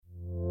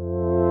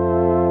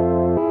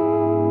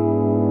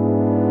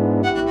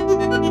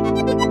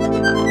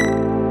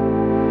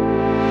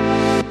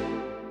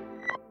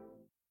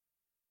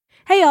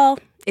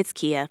it's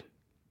Kia.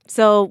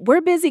 So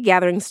we're busy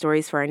gathering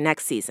stories for our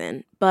next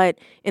season, but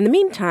in the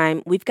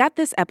meantime, we've got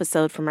this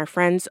episode from our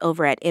friends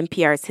over at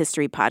NPR's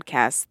history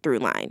podcast,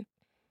 Throughline.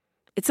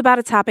 It's about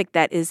a topic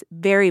that is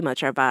very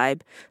much our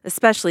vibe,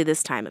 especially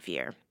this time of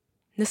year: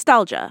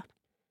 nostalgia.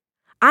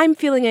 I'm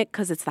feeling it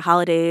because it's the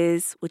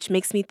holidays, which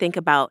makes me think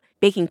about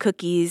baking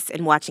cookies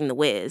and watching The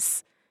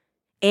Wiz.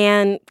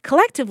 And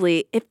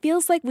collectively, it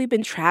feels like we've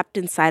been trapped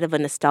inside of a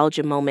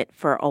nostalgia moment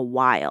for a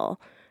while,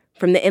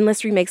 from the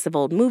endless remakes of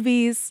old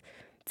movies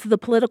to the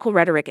political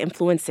rhetoric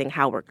influencing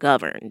how we're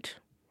governed.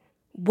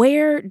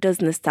 Where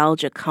does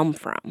nostalgia come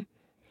from?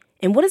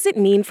 And what does it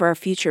mean for our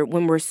future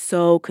when we're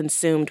so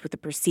consumed with the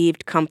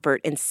perceived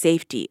comfort and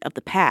safety of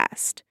the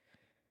past?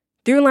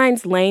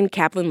 Throughline's Lane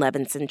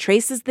Kaplan-Levinson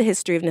traces the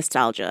history of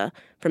nostalgia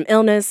from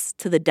illness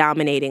to the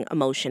dominating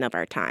emotion of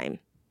our time.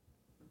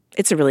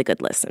 It's a really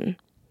good listen.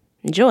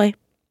 Enjoy.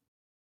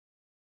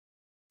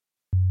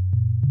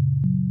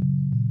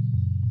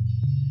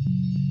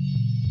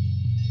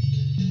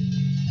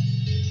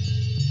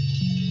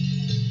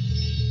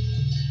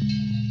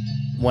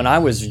 When I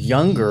was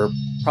younger,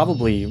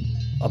 probably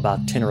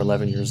about 10 or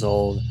 11 years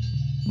old,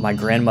 my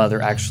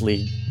grandmother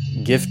actually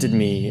gifted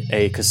me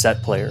a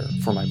cassette player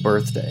for my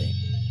birthday.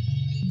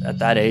 At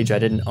that age, I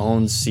didn't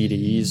own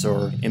CDs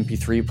or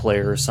MP3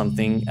 player or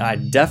something. I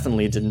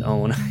definitely didn't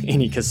own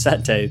any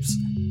cassette tapes.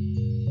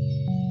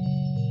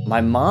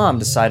 My mom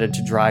decided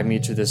to drive me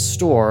to this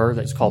store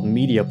that's called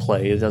Media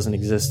Play. It doesn't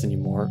exist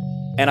anymore.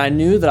 And I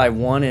knew that I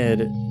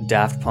wanted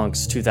Daft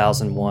Punk's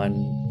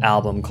 2001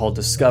 album called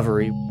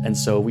Discovery, and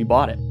so we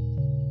bought it.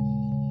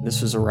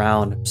 This was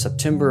around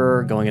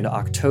September, going into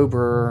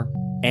October,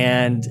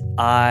 and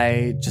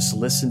I just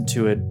listened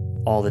to it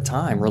all the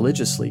time,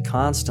 religiously,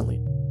 constantly.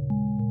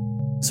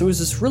 So it was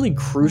this really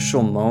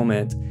crucial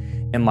moment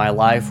in my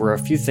life where a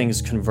few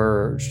things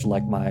converged,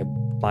 like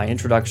my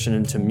introduction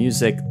into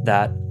music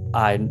that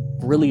I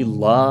really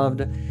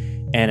loved,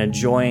 and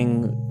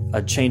enjoying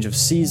a change of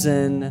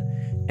season,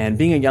 and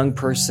being a young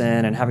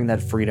person and having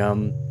that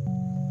freedom.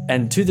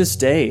 And to this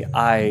day,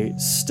 I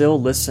still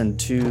listen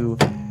to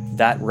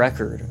that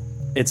record.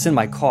 It's in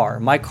my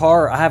car.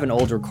 I have an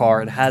older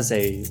car. It has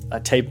a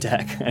tape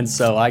deck, and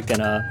so I can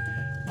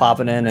pop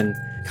it in, and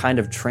kind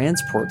of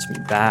transports me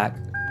back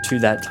to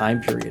that time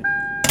period.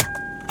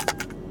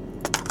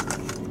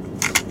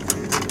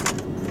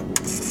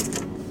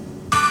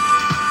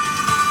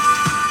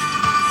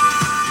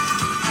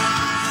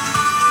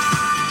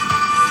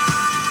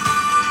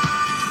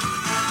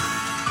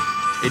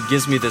 It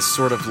gives me this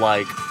sort of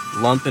like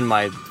lump in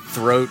my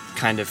throat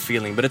kind of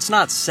feeling, but it's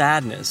not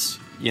sadness.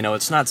 You know,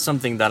 it's not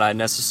something that I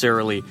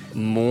necessarily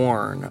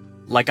mourn.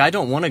 Like, I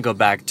don't want to go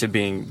back to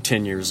being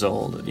 10 years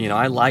old. You know,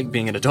 I like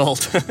being an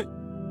adult.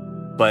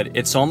 But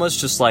it's almost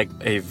just like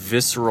a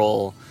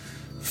visceral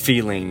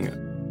feeling,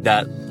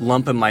 that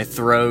lump in my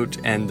throat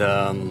and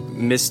the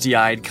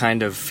misty-eyed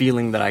kind of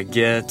feeling that I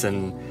get,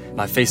 and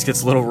my face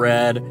gets a little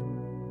red.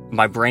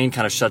 My brain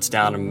kind of shuts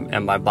down,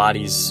 and my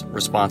body's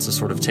responses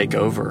sort of take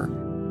over.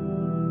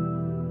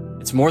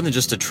 It's more than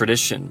just a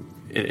tradition.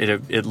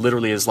 It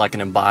literally is like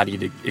an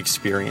embodied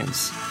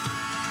experience.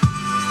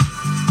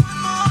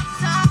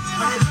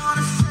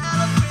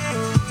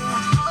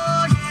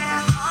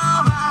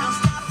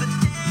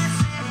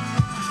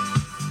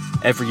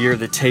 Every year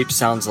the tape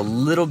sounds a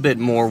little bit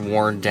more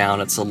worn down.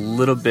 It's a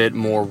little bit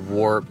more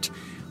warped.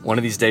 One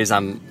of these days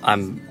I'm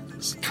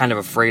kind of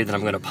afraid that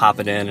I'm going to pop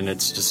it in, and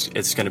it's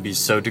going to be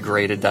so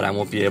degraded that I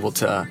won't be able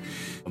to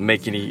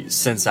make any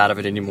sense out of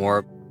it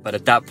anymore. But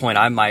at that point,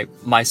 I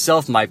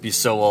might be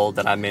so old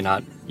that I may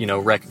not,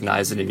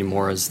 recognize it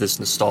anymore as this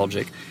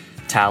nostalgic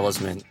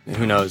talisman.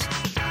 Who knows?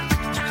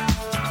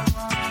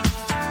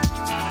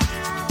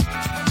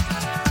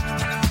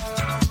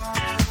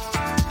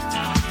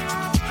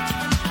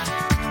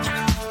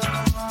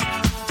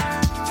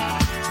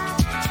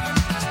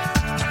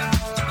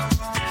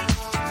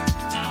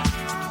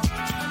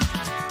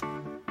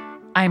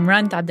 I'm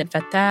Rand Abdel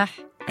Fattah.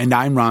 And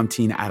I'm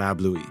Ramteen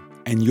Arablouei.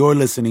 And you're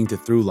listening to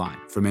Throughline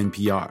from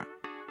NPR.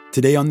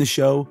 Today on the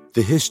show,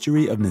 the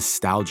history of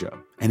nostalgia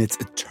and its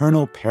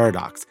eternal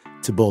paradox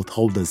to both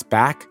hold us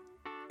back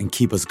and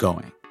keep us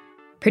going.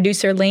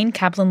 Producer Lane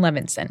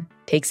Kaplan-Levinson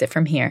takes it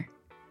from here.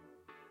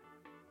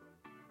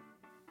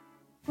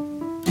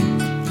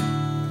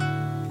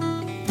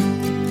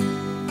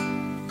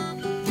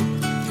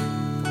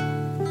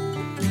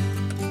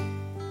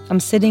 I'm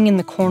sitting in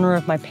the corner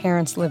of my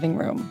parents' living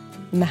room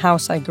in the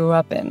house I grew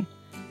up in.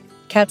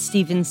 Cat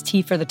Stevens'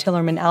 Tea for the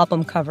Tillerman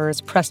album cover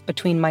is pressed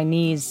between my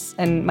knees,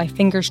 and my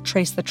fingers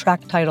trace the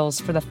track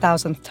titles for the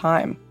 1,000th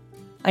time.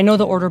 I know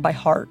the order by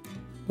heart.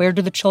 Where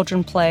Do the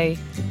Children Play?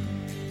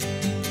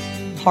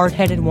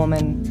 Hard-Headed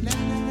Woman.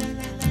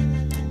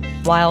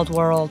 Wild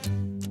World.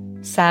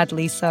 Sad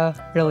Lisa,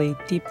 really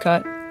deep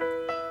cut.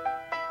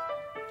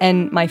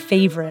 And my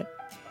favorite,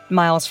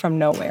 Miles from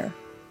Nowhere.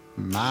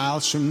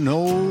 Miles from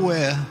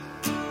nowhere.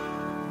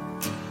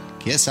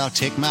 Guess I'll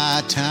take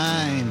my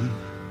time.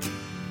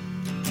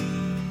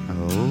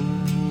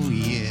 Oh,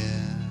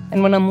 yeah.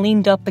 And when I'm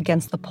leaned up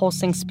against the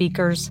pulsing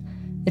speakers,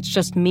 It's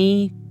just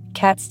me,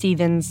 Cat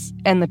Stevens,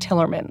 and the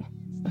Tillerman,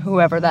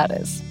 whoever that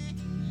is.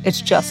 It's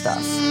just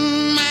us.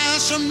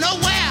 Miles from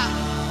nowhere.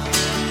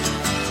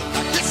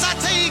 I guess I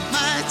take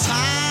my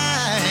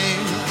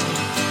time.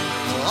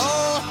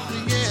 Oh,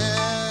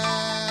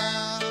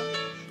 yeah.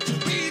 To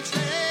reach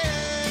there.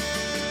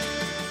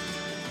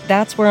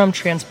 That's where I'm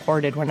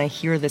transported when I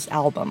hear this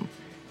album.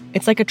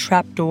 It's like a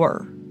trap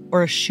door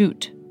or a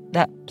chute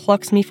that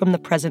plucks me from the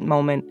present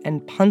moment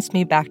and punts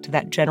me back to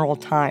that general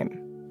time,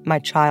 my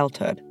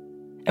childhood.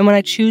 And when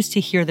I choose to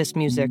hear this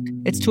music,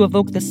 it's to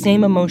evoke the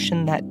same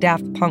emotion that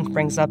Daft Punk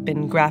brings up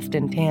in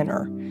Grafton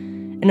Tanner,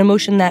 an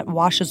emotion that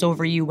washes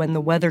over you when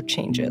the weather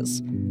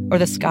changes, or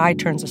the sky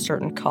turns a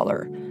certain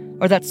color,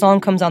 or that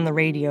song comes on the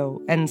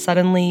radio and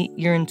suddenly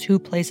you're in two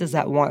places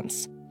at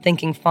once,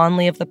 thinking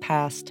fondly of the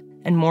past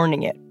and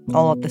mourning it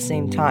all at the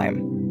same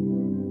time.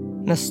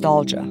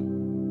 Nostalgia.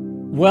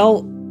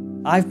 Well,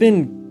 I've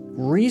been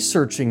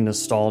researching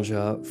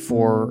nostalgia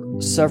for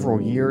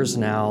several years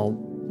now.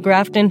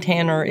 Grafton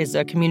Tanner is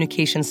a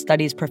communication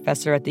studies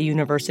professor at the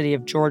University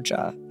of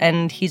Georgia,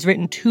 and he's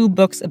written 2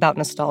 books about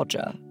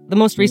nostalgia. The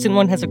most recent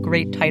one has a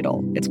great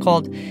title. It's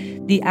called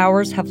The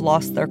Hours Have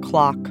Lost Their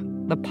Clock,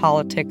 The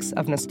Politics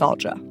of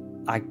Nostalgia.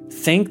 I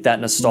think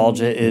that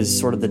nostalgia is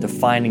sort of the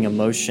defining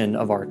emotion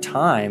of our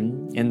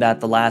time, in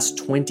that the last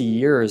 20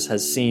 years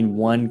has seen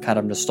one kind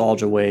of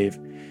nostalgia wave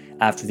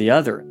after the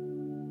other.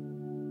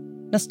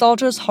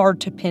 Nostalgia is hard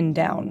to pin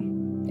down.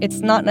 It's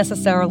not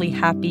necessarily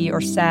happy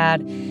or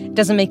sad. It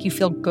doesn't make you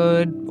feel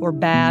good or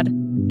bad.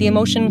 The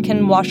emotion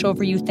can wash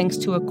over you thanks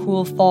to a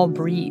cool fall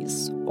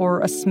breeze,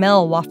 or a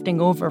smell wafting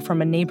over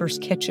from a neighbor's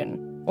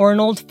kitchen, or an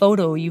old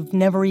photo you've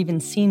never even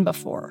seen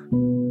before.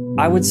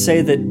 I would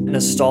say that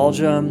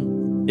nostalgia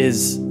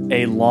is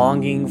a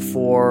longing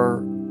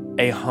for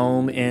a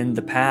home in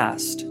the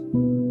past.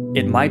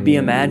 It might be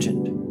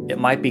imagined. It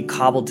might be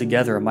cobbled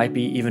together. It might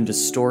be even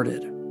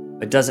distorted.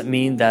 It doesn't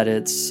mean that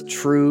it's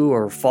true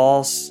or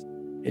false.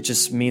 It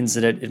just means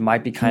that it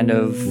might be kind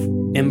of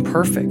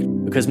imperfect,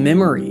 because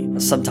memory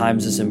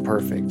sometimes is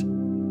imperfect.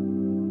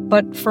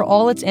 But for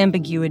all its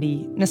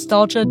ambiguity,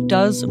 nostalgia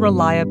does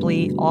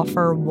reliably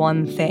offer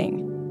one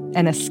thing: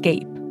 an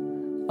escape,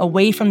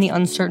 away from the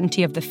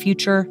uncertainty of the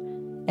future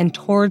and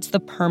towards the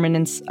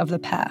permanence of the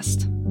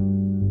past.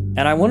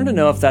 And I wanted to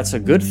know if that's a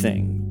good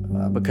thing,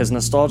 because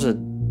nostalgia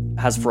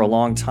has for a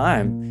long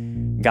time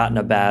gotten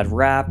a bad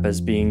rap as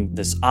being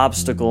this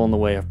obstacle in the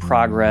way of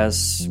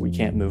progress. We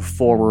can't move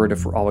forward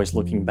if we're always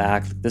looking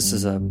back. This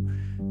is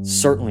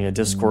certainly a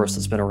discourse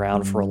that's been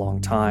around for a long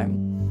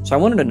time. So I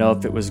wanted to know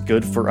if it was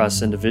good for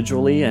us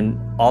individually and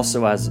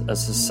also as a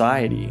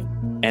society.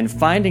 And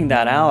finding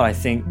that out, I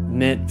think,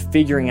 meant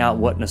figuring out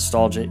what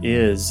nostalgia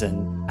is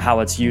and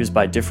how it's used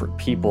by different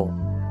people.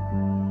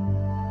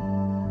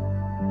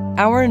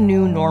 Our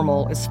new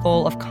normal is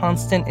full of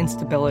constant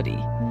instability.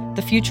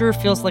 The future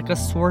feels like a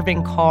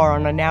swerving car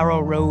on a narrow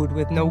road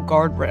with no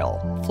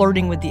guardrail,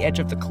 flirting with the edge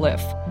of the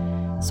cliff.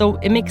 So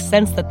it makes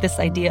sense that this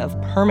idea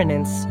of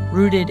permanence,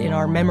 rooted in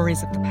our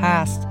memories of the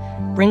past,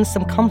 brings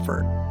some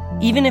comfort.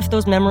 Even if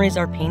those memories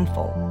are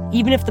painful,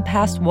 even if the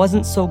past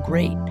wasn't so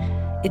great,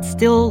 it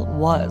still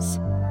was.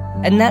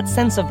 And that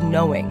sense of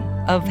knowing,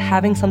 of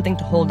having something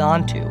to hold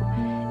on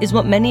to, is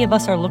what many of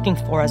us are looking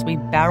for as we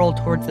barrel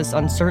towards this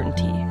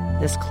uncertainty,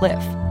 this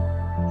cliff.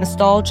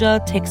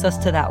 Nostalgia takes us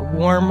to that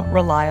warm,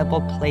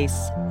 reliable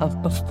place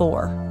of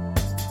before.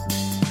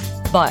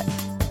 But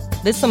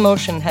this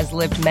emotion has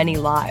lived many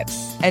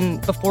lives,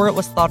 and before it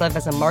was thought of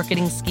as a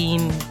marketing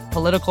scheme,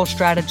 political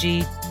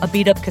strategy, a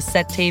beat-up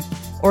cassette tape,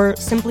 or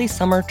simply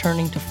summer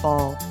turning to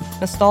fall,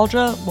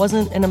 nostalgia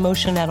wasn't an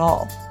emotion at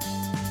all.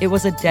 It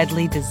was a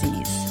deadly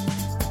disease.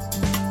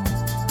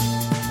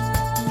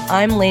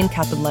 I'm Lane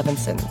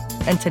Kaplan-Levinson,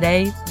 and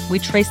today we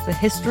trace the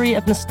history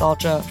of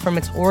nostalgia from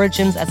its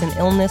origins as an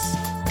illness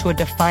to a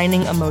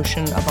defining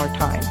emotion of our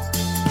time.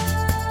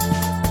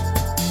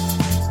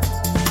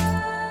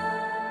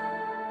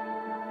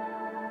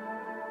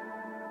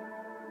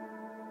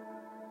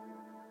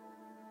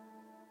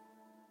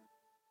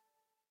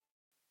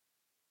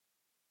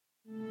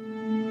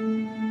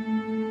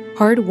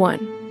 Part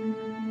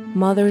 1.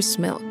 Mother's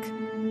Milk.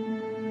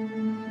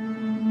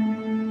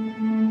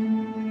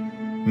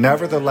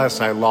 Nevertheless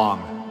I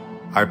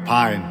long, I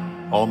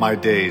pine all my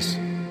days,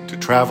 to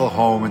travel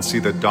home and see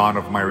the dawn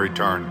of my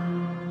return.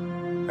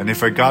 And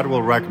if a God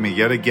will wreck me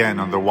yet again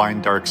on the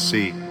wine-dark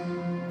sea,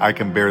 I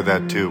can bear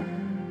that too,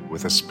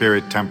 with a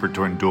spirit tempered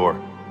to endure.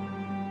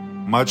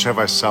 Much have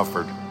I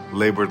suffered,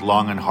 labored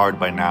long and hard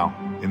by now,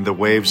 in the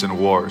waves and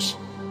wars.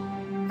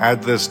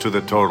 Add this to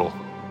the total.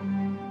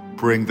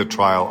 Bring the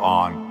trial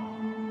on.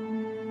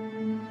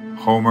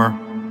 Homer,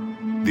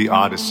 The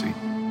Odyssey.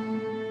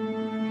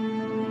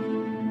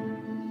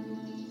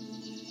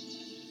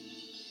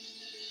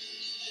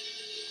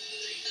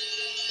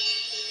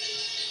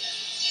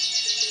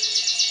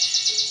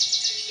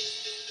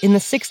 In the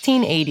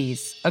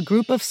 1680s, a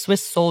group of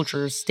Swiss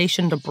soldiers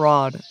stationed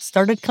abroad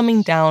started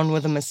coming down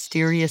with a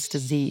mysterious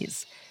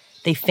disease.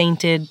 They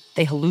fainted,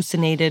 they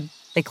hallucinated,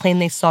 they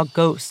claimed they saw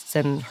ghosts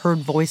and heard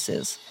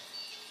voices.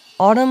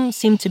 autumn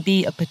seemed to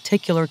be a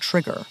particular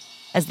trigger.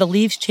 As the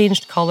leaves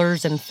changed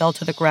colors and fell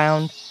to the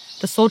ground,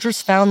 the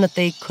soldiers found that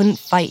they couldn't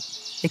fight,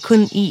 they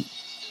couldn't eat,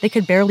 they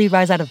could barely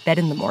rise out of bed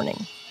in the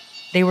morning.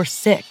 They were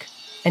sick,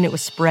 and it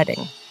was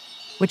spreading,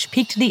 which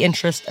piqued the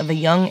interest of a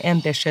young,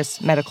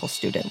 ambitious medical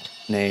student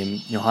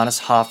named Johannes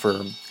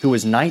Hofer, who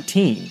was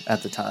 19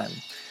 at the time,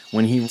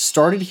 when he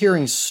started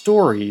hearing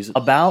stories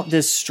about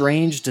this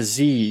strange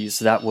disease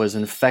that was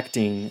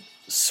infecting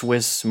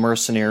Swiss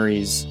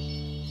mercenaries.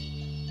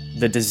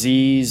 The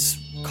disease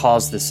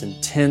caused this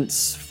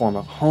intense form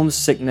of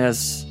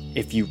homesickness.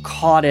 If you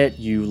caught it,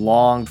 you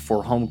longed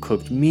for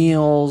home-cooked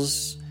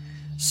meals.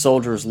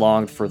 Soldiers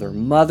longed for their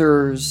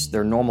mothers,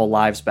 their normal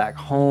lives back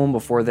home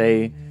before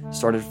they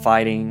started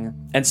fighting.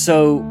 And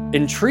so,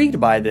 intrigued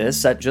by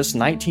this, at just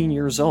 19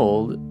 years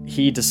old,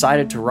 he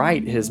decided to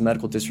write his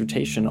medical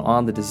dissertation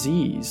on the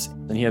disease.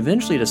 And he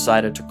eventually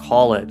decided to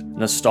call it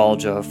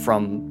nostalgia,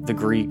 from the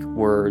Greek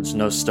words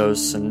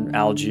nostos and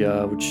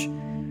algia, which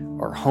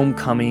are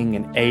homecoming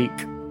and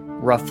ache,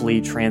 roughly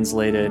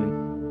translated.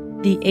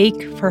 The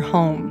ache for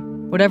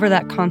home, whatever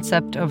that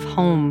concept of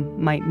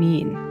home might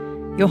mean.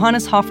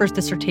 Johannes Hofer's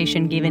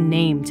dissertation gave a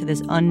name to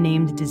this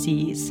unnamed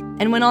disease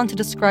and went on to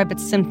describe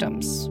its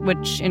symptoms,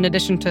 which, in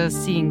addition to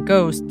seeing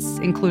ghosts,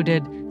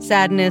 included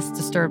sadness,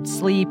 disturbed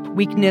sleep,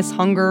 weakness,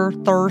 hunger,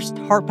 thirst,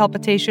 heart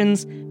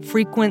palpitations,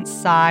 frequent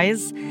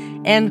sighs,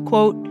 and,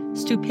 quote,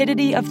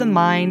 stupidity of the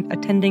mind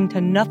attending to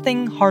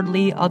nothing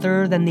hardly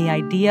other than the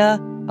idea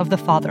of the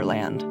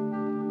fatherland.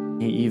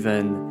 He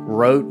even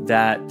wrote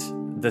that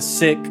the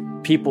sick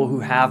people who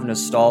have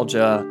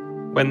nostalgia,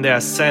 when they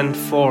are sent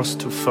forth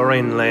to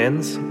foreign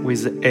lands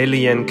with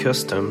alien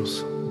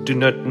customs, do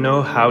not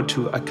know how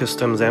to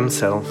accustom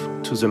themselves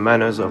to the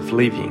manners of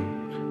living,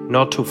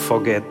 nor to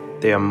forget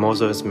their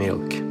mother's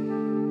milk.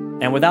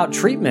 And without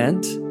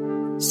treatment,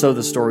 so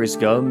the stories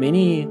go,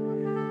 many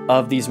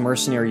of these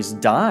mercenaries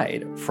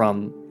died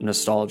from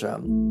nostalgia.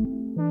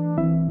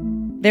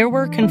 There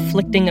were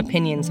conflicting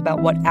opinions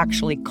about what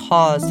actually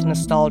caused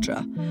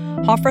nostalgia.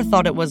 Hofer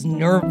thought it was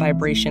nerve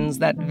vibrations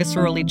that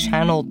viscerally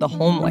channeled the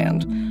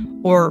homeland,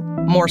 or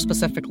more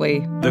specifically,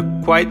 the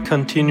quite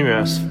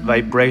continuous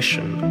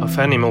vibration of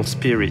animal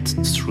spirits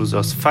through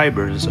those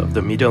fibers of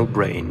the middle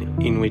brain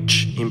in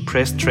which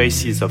impressed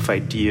traces of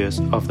ideas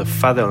of the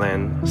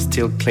fatherland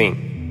still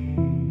cling.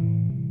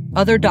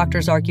 Other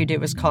doctors argued it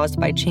was caused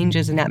by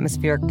changes in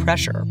atmospheric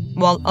pressure,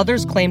 while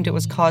others claimed it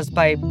was caused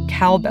by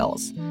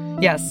cowbells.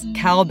 Yes,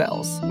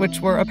 cowbells,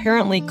 which were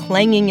apparently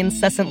clanging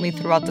incessantly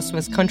throughout the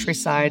Swiss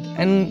countryside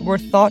and were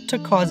thought to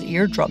cause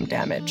eardrum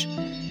damage.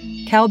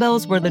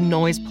 Cowbells were the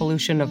noise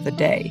pollution of the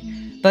day,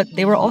 but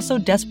they were also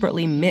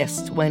desperately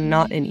missed when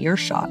not in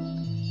earshot,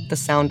 the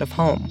sound of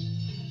home.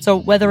 So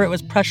whether it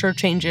was pressure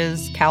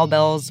changes,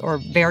 cowbells, or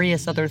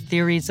various other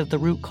theories of the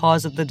root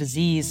cause of the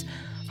disease,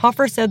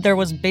 Hofer said there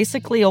was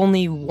basically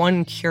only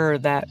one cure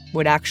that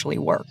would actually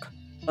work.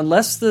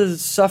 Unless the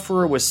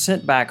sufferer was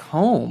sent back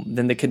home,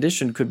 then the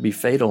condition could be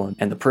fatal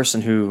and the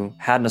person who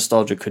had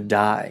nostalgia could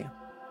die.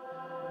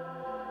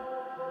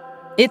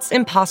 It's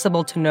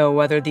impossible to know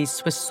whether these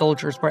Swiss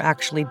soldiers were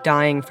actually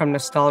dying from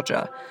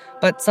nostalgia,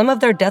 but some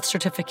of their death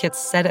certificates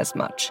said as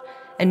much,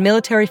 and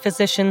military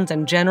physicians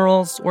and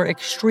generals were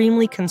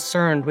extremely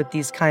concerned with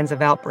these kinds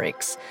of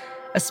outbreaks,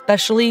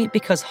 especially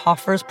because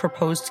Hofer's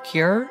proposed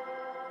cure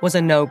was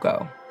a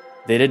no-go.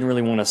 They didn't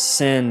really want to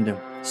send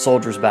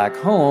soldiers back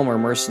home or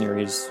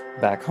mercenaries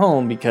back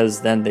home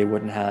because then they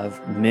wouldn't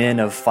have men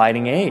of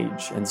fighting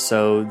age. And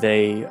so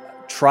they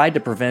tried to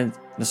prevent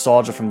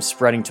nostalgia from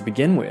spreading to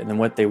begin with. And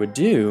what they would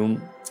do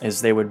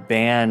is they would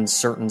ban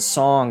certain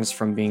songs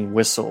from being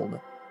whistled.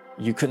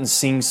 You couldn't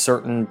sing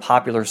certain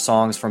popular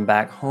songs from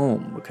back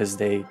home because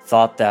they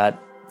thought that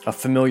a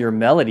familiar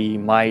melody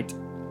might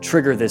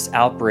trigger this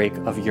outbreak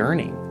of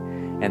yearning,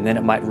 and then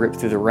it might rip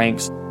through the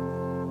ranks.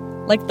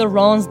 Like the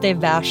Ranz des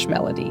Vaches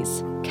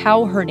melodies,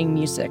 cow-herding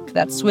music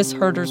that Swiss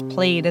herders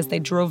played as they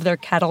drove their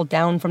cattle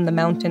down from the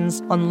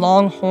mountains on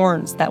long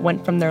horns that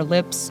went from their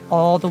lips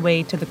all the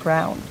way to the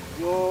ground.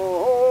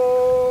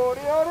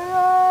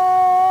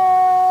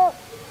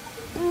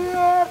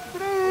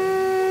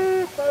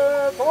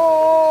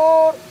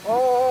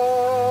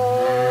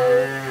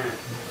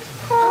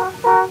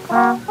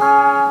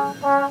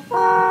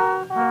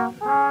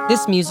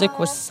 This music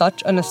was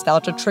such a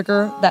nostalgia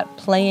trigger that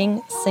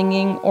playing,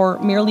 singing, or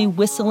merely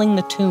whistling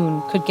the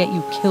tune could get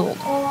you killed.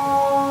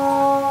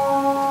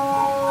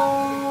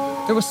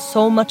 There was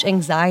so much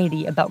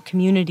anxiety about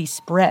community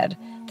spread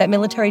that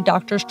military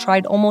doctors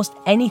tried almost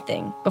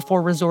anything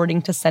before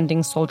resorting to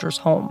sending soldiers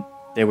home.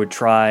 They would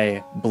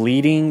try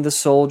bleeding the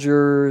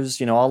soldiers,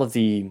 all of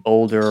the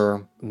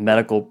older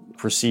medical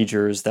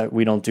procedures that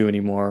we don't do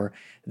anymore.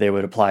 They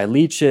would apply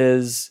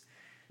leeches.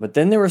 But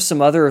then there were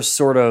some other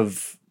sort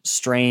of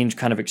strange,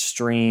 kind of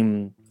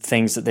extreme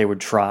things that they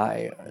would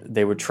try.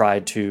 They would try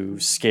to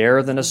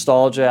scare the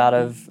nostalgia out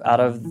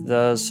of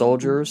the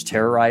soldiers,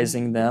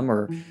 terrorizing them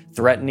or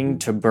threatening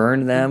to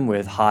burn them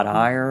with hot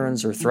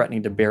irons or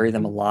threatening to bury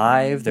them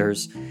alive.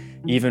 There's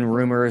even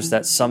rumors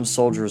that some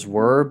soldiers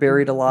were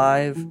buried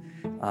alive.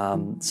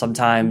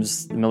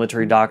 Sometimes the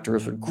military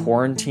doctors would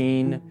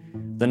quarantine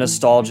the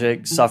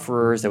nostalgic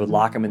sufferers. They would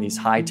lock them in these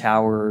high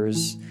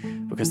towers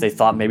because they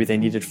thought maybe they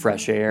needed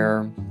fresh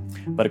air.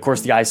 But of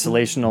course, the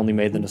isolation only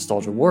made the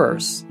nostalgia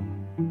worse.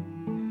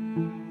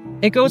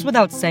 It goes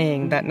without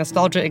saying that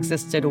nostalgia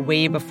existed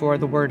way before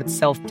the word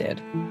itself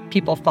did.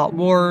 People fought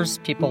wars,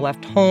 people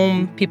left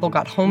home, people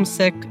got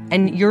homesick,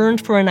 and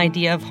yearned for an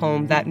idea of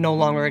home that no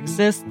longer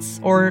exists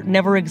or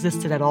never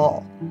existed at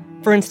all.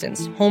 For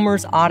instance,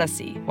 Homer's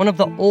Odyssey, one of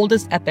the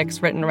oldest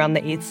epics written around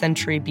the 8th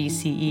century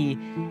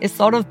BCE, is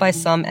thought of by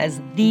some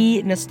as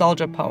the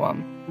nostalgia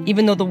poem,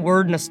 even though the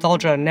word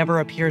nostalgia never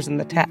appears in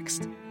the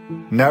text.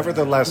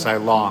 Nevertheless, I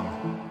long,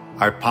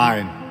 I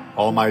pine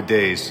all my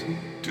days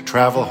to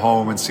travel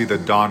home and see the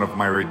dawn of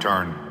my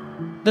return.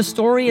 The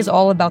story is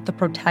all about the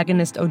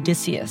protagonist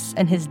Odysseus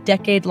and his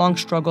decade-long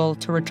struggle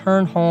to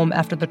return home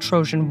after the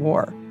Trojan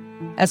War.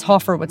 As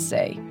Hoffer would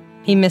say,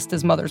 he missed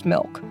his mother's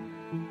milk.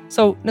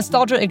 So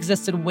nostalgia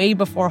existed way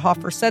before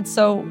Hoffer said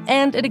so,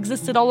 and it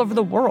existed all over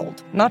the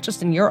world, not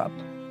just in Europe.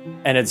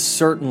 And it's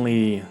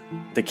certainly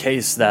the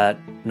case that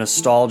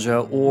nostalgia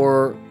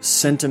or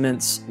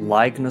sentiments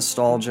like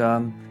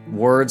nostalgia,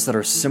 words that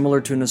are similar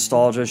to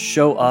nostalgia,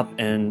 show up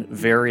in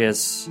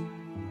various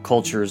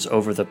cultures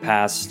over the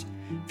past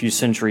few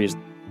centuries.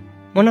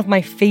 One of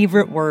my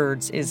favorite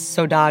words is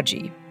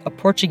saudade, a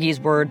Portuguese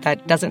word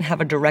that doesn't have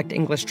a direct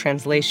English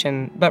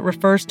translation, but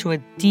refers to a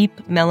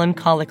deep,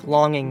 melancholic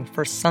longing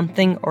for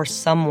something or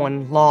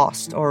someone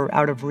lost or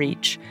out of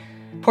reach.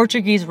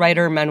 Portuguese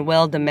writer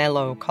Manuel de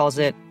Melo calls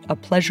it a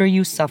pleasure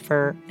you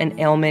suffer, an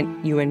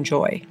ailment you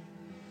enjoy.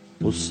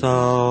 O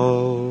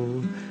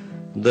sal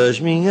das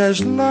minhas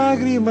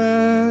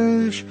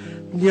lágrimas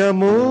de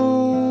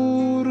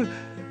amor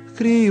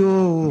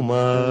criou o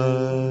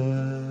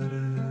mar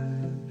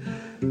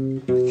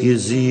que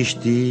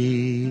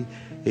existe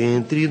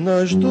entre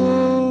nós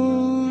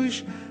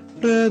dois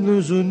para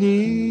nos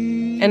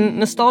unir. And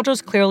nostalgia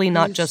is clearly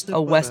not just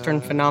a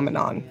Western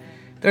phenomenon.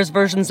 There's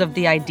versions of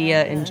the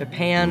idea in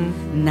Japan,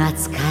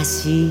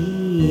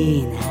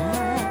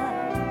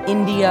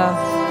 India,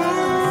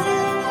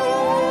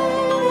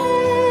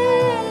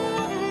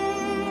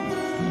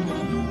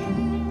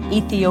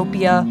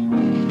 Ethiopia,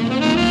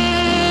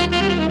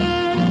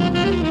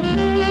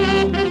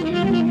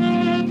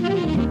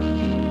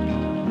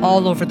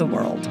 all over the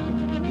world.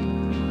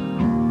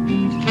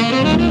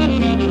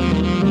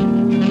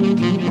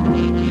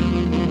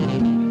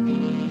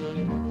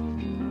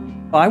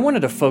 I wanted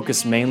to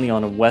focus mainly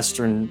on a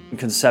Western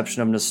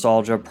conception of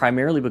nostalgia,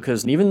 primarily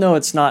because even though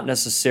it's not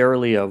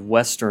necessarily a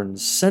Western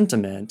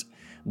sentiment,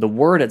 the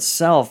word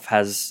itself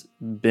has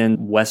been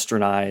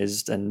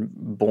Westernized and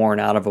born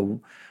out of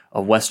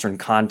a Western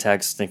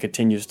context and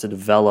continues to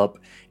develop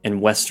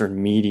in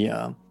Western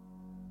media.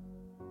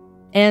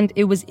 And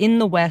it was in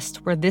the West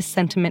where this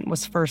sentiment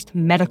was first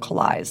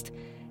medicalized,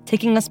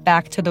 taking us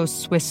back to those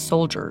Swiss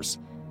soldiers.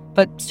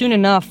 But soon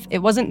enough, it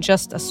wasn't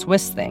just a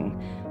Swiss thing.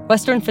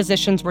 Western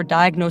physicians were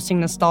diagnosing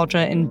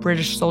nostalgia in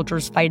British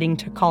soldiers fighting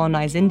to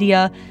colonize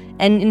India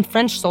and in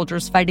French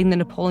soldiers fighting the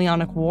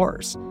Napoleonic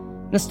Wars.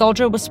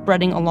 Nostalgia was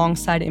spreading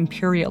alongside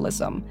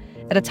imperialism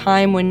at a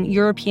time when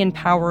European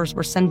powers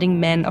were sending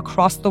men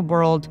across the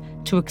world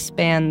to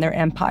expand their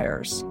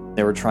empires.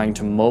 They were trying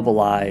to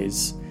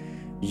mobilize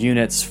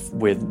units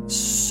with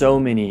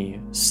so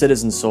many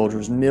citizen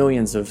soldiers,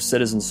 millions of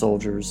citizen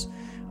soldiers,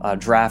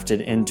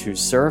 drafted into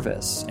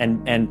service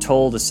and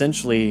told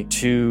essentially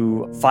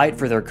to fight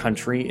for their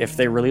country if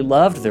they really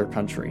loved their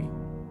country.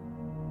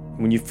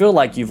 When you feel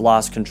like you've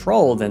lost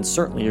control, then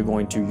certainly you're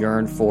going to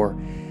yearn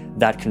for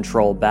that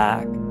control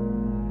back.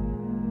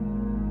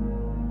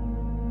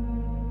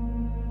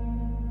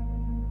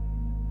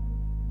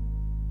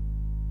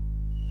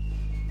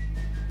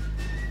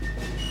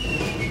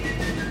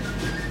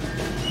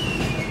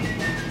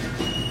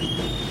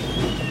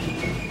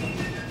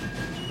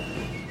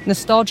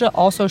 Nostalgia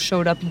also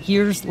showed up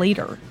years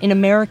later in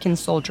American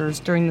soldiers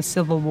during the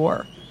Civil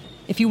War.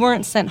 If you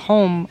weren't sent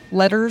home,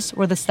 letters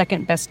were the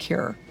second best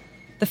cure.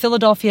 The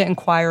Philadelphia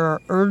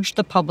Inquirer urged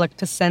the public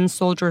to send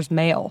soldiers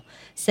mail,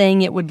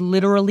 saying it would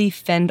literally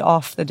fend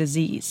off the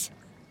disease.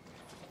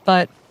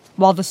 But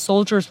while the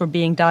soldiers were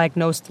being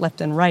diagnosed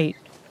left and right,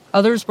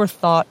 others were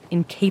thought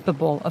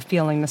incapable of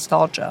feeling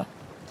nostalgia.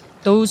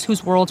 Those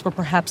whose worlds were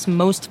perhaps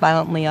most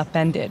violently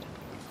upended,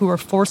 who were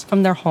forced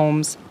from their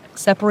homes,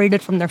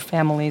 separated from their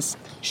families,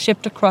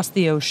 shipped across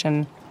the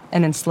ocean,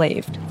 and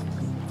enslaved.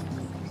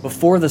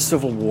 Before the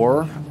Civil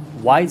War,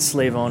 white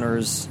slave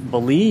owners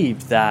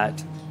believed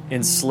that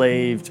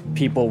enslaved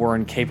people were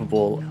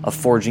incapable of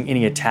forging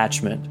any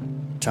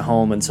attachment to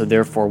home and so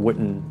therefore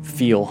wouldn't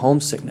feel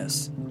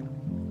homesickness.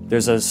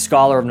 There's a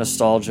scholar of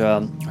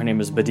nostalgia, her name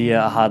is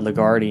Badia Ahad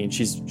Lagardi, and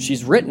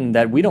she's written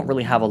that we don't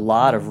really have a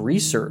lot of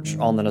research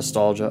on the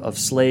nostalgia of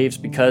slaves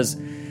because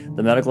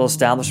the medical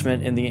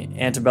establishment in the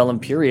antebellum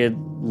period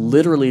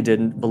literally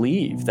didn't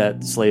believe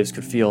that slaves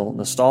could feel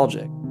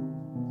nostalgic.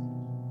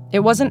 It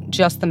wasn't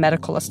just the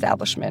medical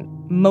establishment.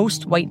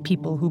 Most white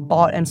people who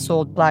bought and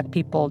sold Black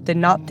people did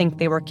not think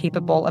they were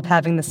capable of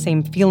having the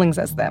same feelings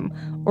as them,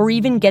 or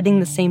even getting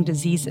the same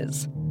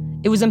diseases.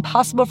 It was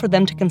impossible for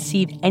them to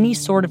conceive any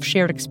sort of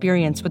shared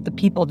experience with the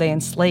people they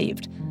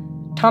enslaved.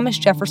 Thomas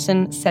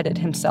Jefferson said it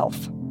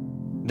himself.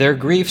 Their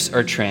griefs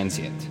are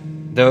transient,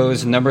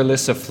 those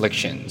numberless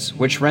afflictions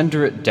which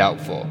render it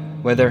doubtful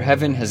whether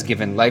heaven has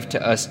given life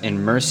to us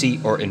in mercy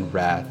or in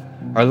wrath,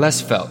 are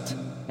less felt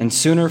and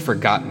sooner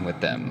forgotten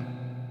with them.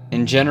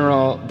 In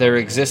general, their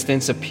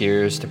existence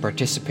appears to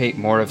participate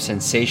more of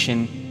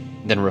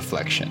sensation than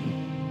reflection.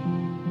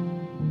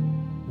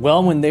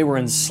 Well, when they were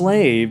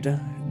enslaved,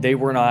 they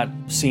were not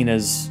seen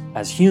as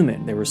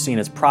human. They were seen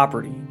as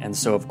property. And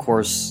so, of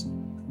course,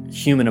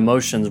 human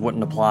emotions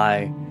wouldn't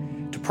apply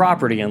to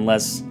property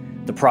unless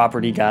the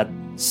property got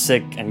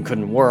sick and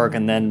couldn't work,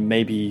 and then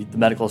maybe the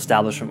medical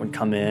establishment would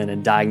come in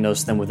and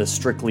diagnose them with a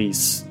strictly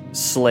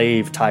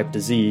slave-type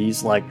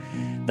disease, like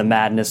the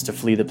madness to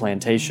flee the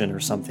plantation or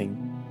something.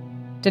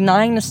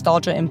 Denying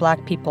nostalgia in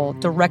Black people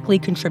directly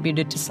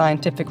contributed to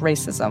scientific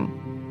racism.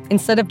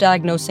 Instead of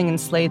diagnosing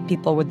enslaved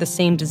people with the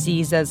same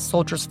disease as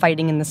soldiers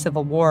fighting in the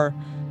Civil War,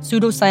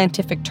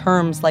 pseudoscientific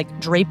terms like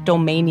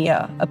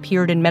drapetomania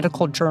appeared in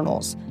medical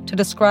journals to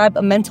describe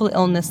a mental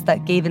illness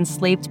that gave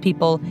enslaved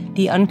people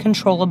the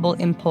uncontrollable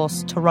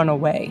impulse to run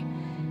away.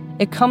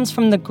 It comes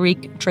from the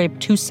Greek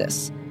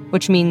draptusis,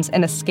 which means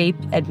an escape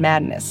at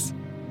madness.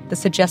 The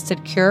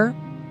suggested cure?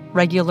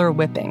 Regular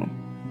whipping.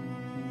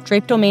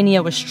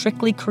 Drapetomania was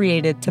strictly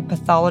created to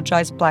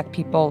pathologize Black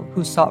people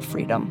who sought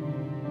freedom.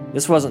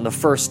 This wasn't the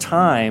first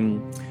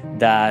time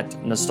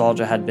that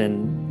nostalgia had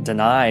been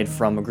denied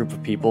from a group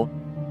of people.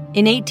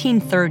 In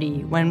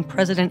 1830, when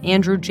President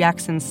Andrew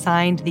Jackson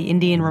signed the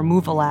Indian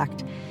Removal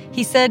Act,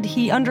 he said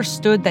he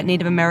understood that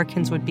Native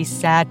Americans would be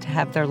sad to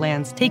have their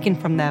lands taken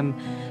from them,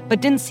 but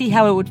didn't see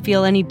how it would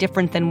feel any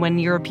different than when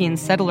European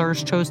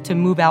settlers chose to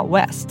move out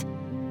west.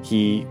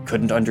 He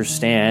couldn't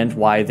understand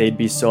why they'd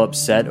be so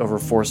upset over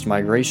forced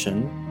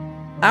migration.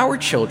 Our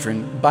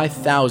children, by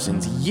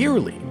thousands,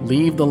 yearly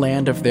leave the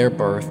land of their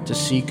birth to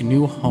seek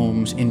new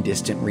homes in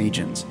distant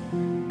regions.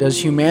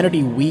 Does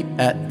humanity weep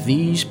at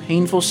these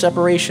painful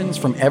separations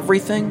from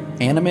everything,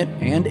 animate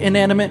and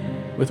inanimate,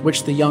 with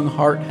which the young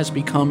heart has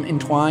become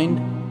entwined?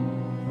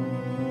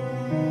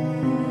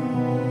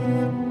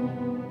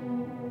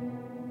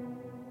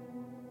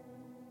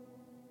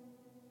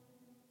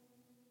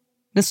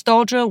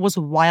 Nostalgia was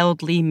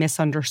wildly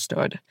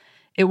misunderstood.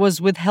 It was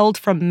withheld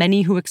from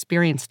many who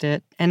experienced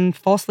it and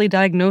falsely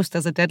diagnosed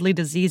as a deadly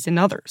disease in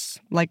others,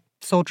 like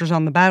soldiers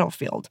on the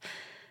battlefield.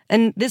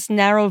 And this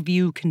narrow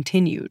view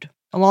continued,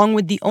 along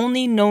with the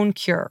only known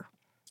cure,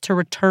 to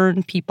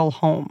return people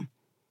home.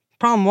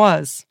 Problem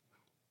was,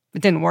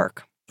 it didn't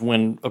work.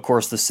 When, of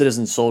course, the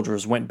citizen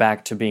soldiers went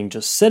back to being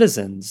just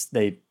citizens,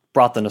 they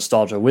brought the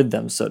nostalgia with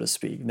them, so to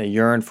speak. They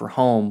yearned for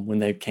home. When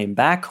they came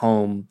back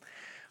home,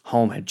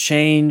 home had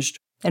changed.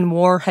 And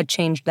war had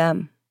changed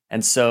them.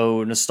 And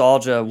so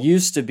nostalgia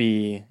used to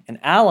be an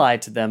ally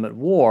to them at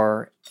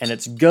war, and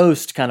its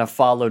ghost kind of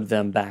followed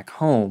them back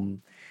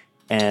home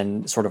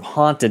and sort of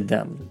haunted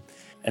them.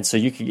 And so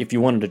you could, if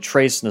you wanted to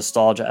trace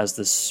nostalgia as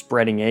this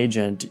spreading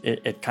agent,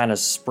 it kind of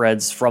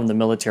spreads from the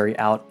military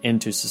out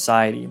into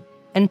society.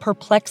 And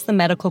perplexed the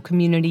medical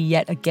community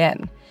yet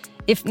again.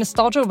 If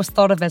nostalgia was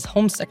thought of as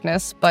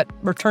homesickness, but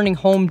returning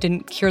home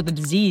didn't cure the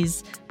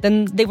disease,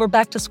 then they were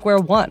back to square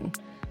one.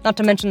 Not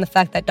to mention the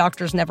fact that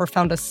doctors never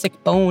found a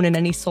sick bone in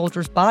any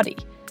soldier's body.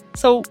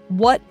 So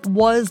what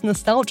was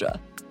nostalgia?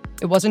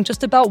 It wasn't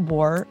just about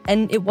war,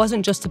 and it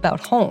wasn't just about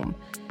home.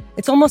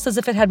 It's almost as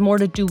if it had more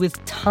to do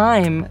with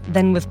time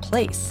than with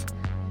place.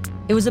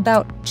 It was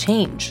about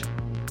change.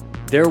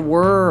 There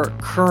were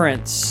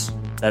currents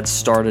that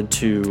started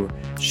to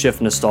shift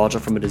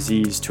nostalgia from a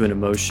disease to an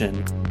emotion.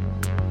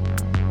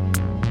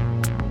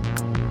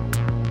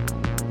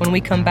 When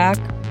we come back,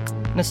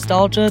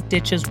 nostalgia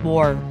ditches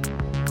war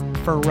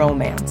for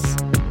romance.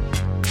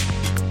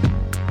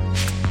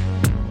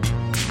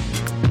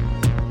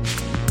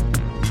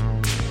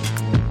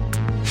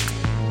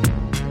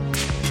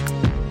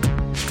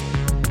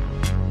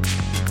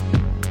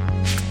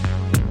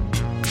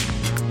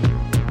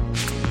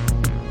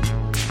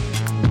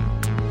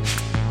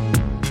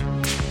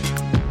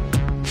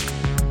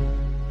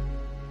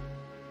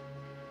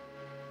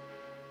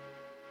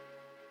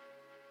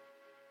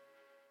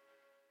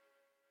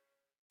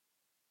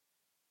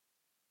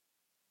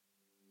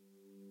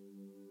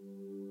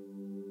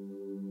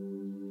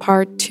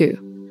 Part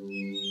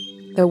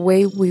 2. The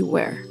Way We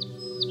Wear.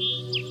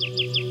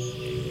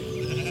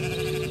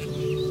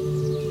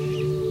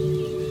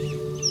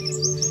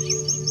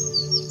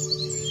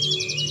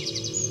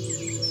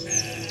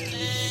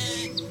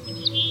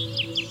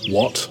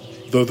 What,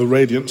 though the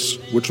radiance,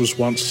 which was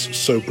once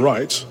so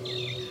bright,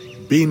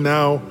 be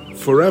now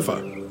forever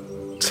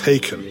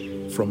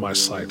taken from my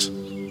sight?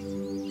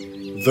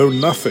 Though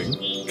nothing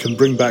can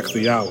bring back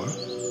the hour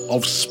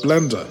of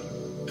splendor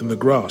in the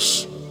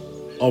grass,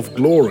 of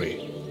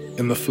glory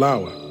in the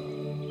flower,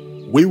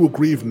 we will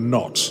grieve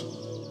not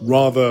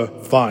rather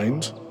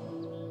find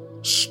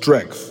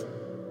strength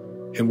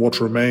in what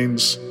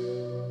remains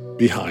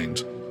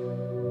behind.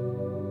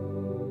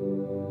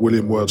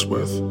 William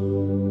Wordsworth.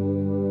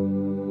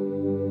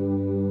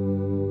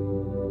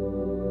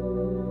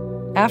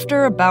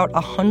 After about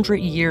 100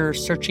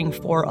 years searching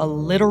for a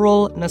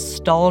literal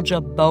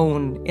nostalgia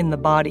bone in the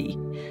body,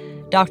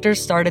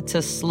 doctors started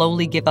to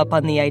slowly give up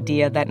on the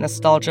idea that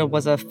nostalgia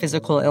was a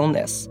physical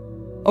illness.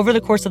 Over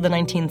the course of the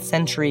 19th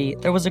century,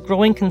 there was a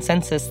growing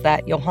consensus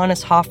that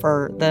Johannes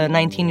Hofer, the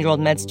 19-year-old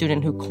med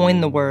student who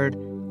coined the word,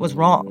 was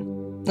wrong.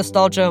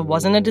 Nostalgia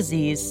wasn't a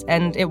disease,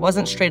 and it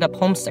wasn't straight-up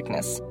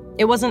homesickness.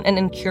 It wasn't an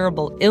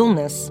incurable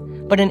illness,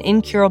 but an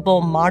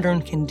incurable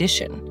modern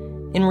condition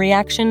in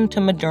reaction to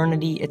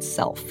modernity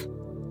itself.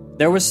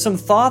 There was some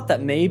thought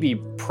that maybe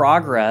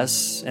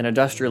progress and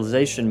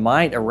industrialization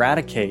might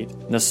eradicate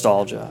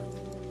nostalgia,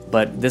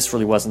 but this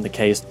really wasn't the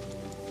case.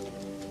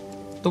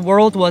 The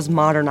world was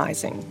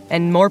modernizing,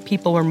 and more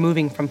people were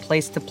moving from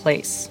place to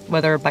place,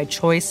 whether by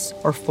choice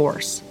or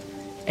force.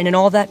 And in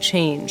all that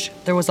change,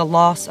 there was a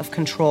loss of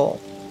control,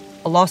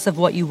 a loss of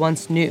what you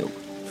once knew.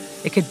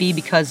 It could be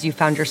because you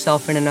found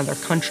yourself in another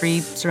country,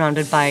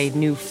 surrounded by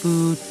new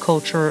food,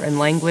 culture, and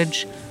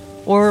language,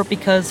 or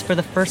because for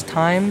the first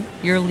time,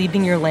 you're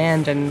leaving your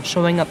land and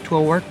showing up to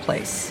a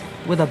workplace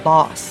with a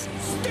boss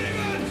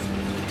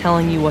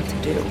telling you what to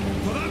do.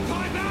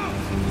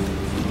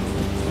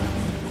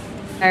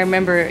 I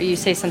remember you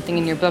say something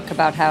in your book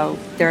about how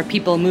there are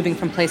people moving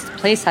from place to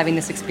place having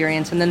this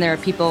experience, and then there are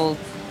people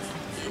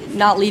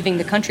not leaving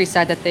the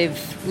countryside that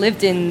they've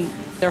lived in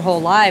their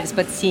whole lives,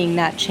 but seeing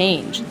that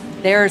change.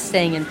 They're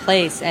staying in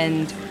place,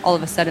 and all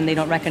of a sudden they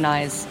don't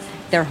recognize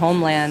their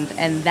homeland,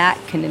 and that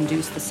can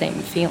induce the same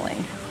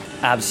feeling.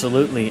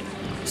 Absolutely.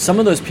 Some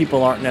of those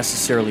people aren't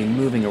necessarily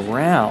moving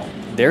around.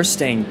 They're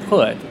staying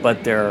put,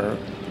 but their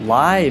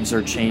lives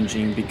are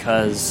changing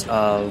because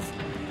of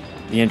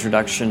the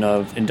introduction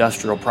of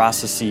industrial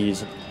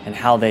processes, and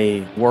how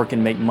they work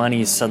and make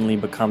money suddenly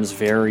becomes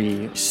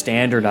very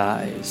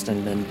standardized,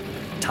 and then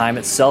time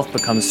itself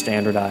becomes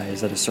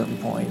standardized at a certain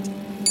point.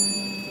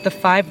 The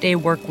 5-day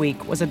work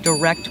week was a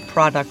direct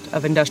product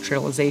of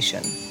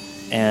industrialization.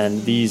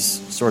 And these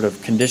sort of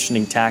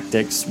conditioning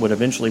tactics would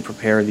eventually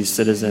prepare these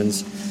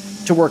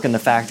citizens to work in the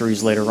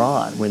factories later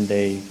on, when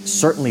they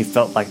certainly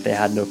felt like they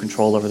had no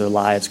control over their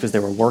lives because they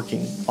were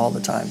working all the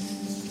time.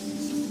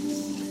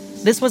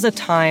 This was a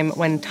time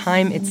when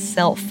time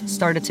itself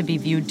started to be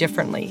viewed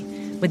differently,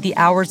 with the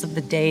hours of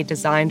the day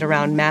designed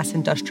around mass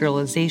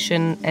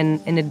industrialization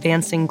and an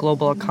advancing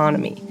global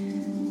economy.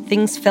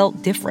 Things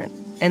felt different,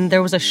 and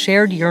there was a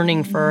shared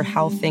yearning for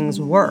how things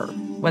were,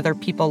 whether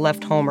people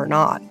left home or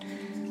not.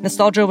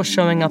 Nostalgia was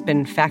showing up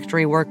in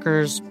factory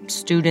workers,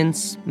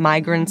 students,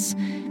 migrants,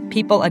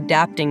 people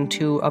adapting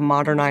to a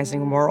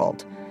modernizing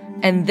world.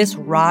 And this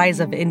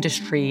rise of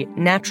industry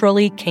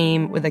naturally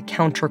came with a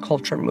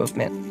counterculture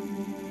movement: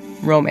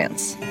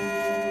 romance.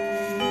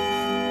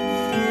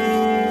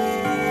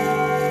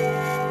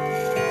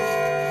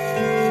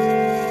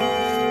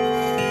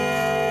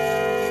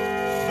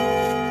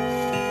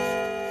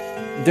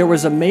 There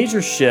was a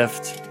major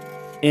shift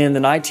in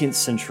the 19th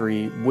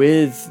century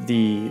with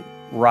the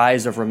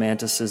rise of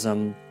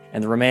Romanticism,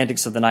 and the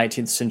Romantics of the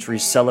 19th century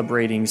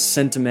celebrating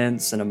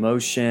sentiments and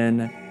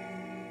emotion.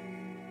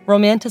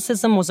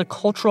 Romanticism was a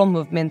cultural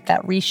movement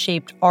that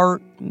reshaped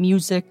art,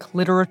 music,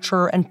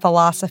 literature, and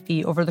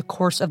philosophy over the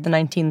course of the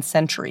 19th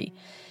century.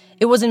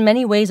 It was in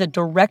many ways a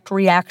direct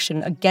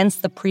reaction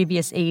against the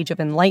previous age of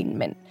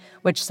Enlightenment,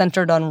 which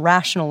centered on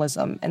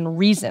rationalism and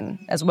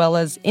reason, as well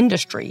as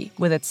industry,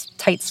 with its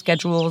tight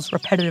schedules,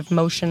 repetitive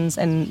motions,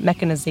 and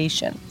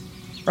mechanization.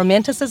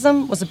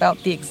 Romanticism was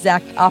about the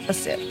exact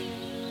opposite: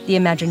 the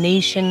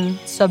imagination,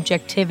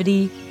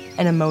 subjectivity,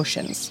 and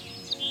emotions.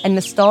 And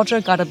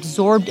nostalgia got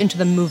absorbed into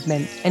the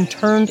movement and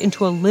turned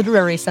into a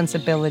literary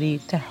sensibility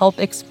to help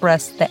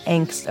express the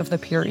angst of the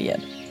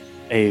period.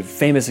 A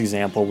famous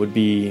example would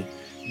be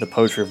the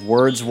poetry of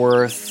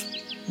Wordsworth.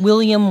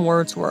 William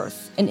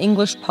Wordsworth, an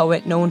English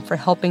poet known for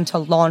helping to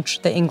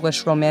launch the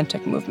English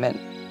Romantic movement.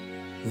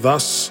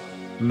 Thus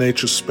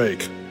nature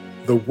spake,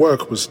 the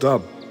work was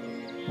done.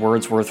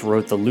 Wordsworth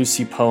wrote the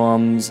Lucy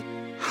poems.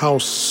 How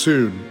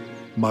soon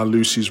my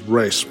Lucy's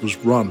race was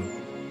run.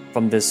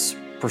 From this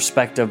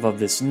perspective of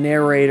this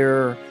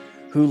narrator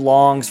who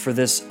longs for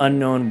this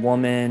unknown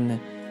woman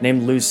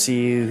named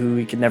Lucy who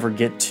he could never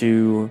get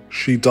to.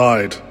 She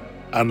died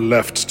and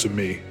left to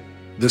me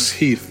this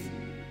heath,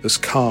 this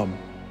calm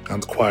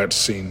and quiet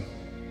scene.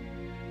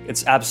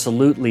 It's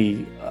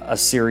absolutely a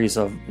series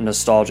of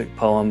nostalgic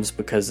poems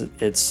because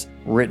it's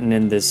written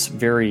in this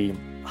very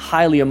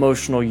highly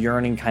emotional,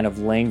 yearning kind of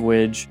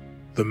language.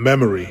 The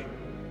memory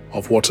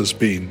of what has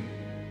been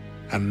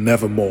and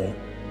nevermore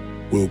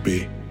will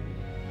be.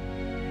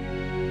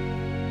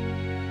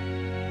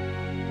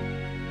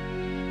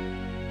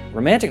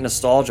 Romantic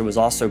nostalgia was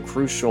also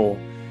crucial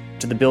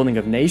to the building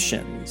of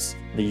nations,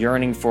 the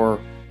yearning for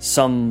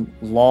some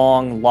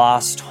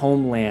long-lost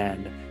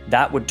homeland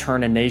that would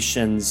turn a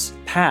nation's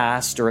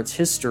past or its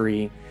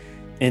history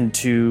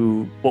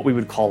into what we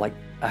would call like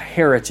a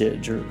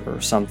heritage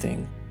or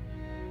something.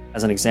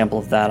 As an example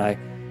of that,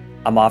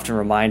 I'm often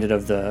reminded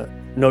of the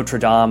Notre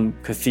Dame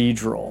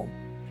Cathedral.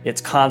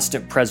 Its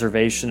constant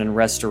preservation and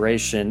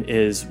restoration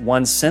is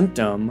one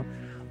symptom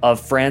of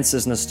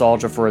France's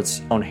nostalgia for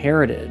its own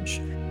heritage,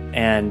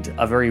 and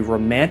a very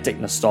romantic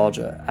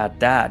nostalgia at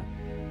that.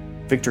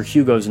 Victor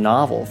Hugo's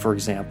novel, for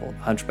example,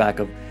 Hunchback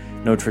of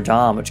Notre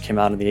Dame, which came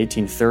out in the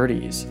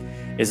 1830s,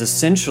 is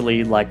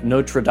essentially like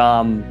Notre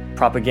Dame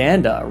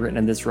propaganda written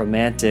in this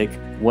romantic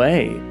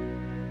way.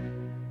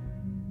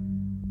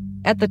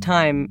 At the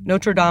time,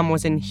 Notre Dame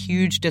was in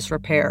huge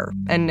disrepair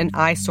and an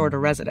eyesore to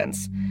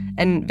residents.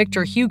 And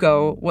Victor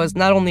Hugo was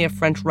not only a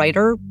French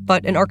writer,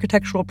 but an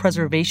architectural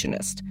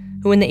preservationist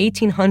who in the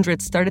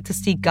 1800s started to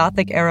see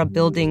Gothic-era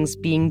buildings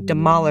being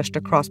demolished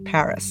across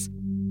Paris.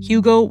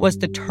 Hugo was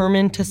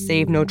determined to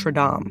save Notre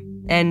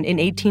Dame, and in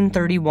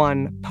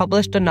 1831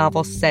 published a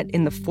novel set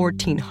in the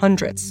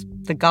 1400s,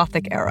 the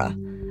Gothic era,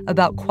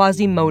 about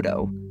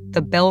Quasimodo,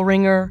 the bell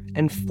ringer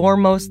and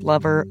foremost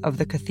lover of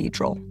the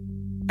cathedral.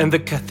 And the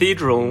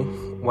cathedral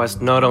was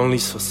not only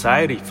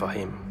society for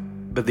him,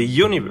 but the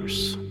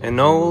universe and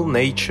all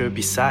nature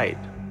beside.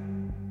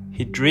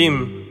 He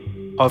dreamed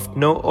of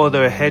no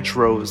other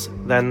hedgerows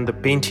than the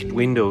painted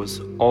windows,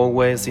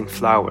 always in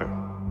flower.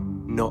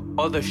 No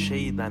other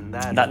shade than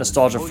that. That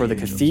nostalgia for the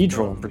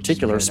cathedral in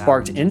particular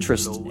sparked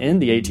interest in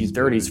the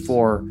 1830s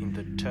for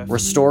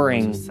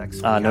restoring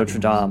Notre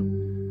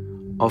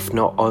Dame. Of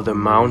no other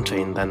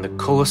mountain than the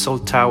colossal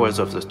towers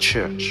of the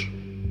church.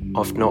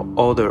 Of no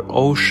other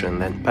ocean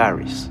than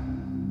Paris,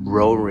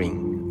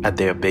 roaring at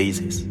their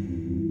bases.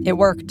 It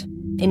worked.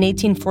 In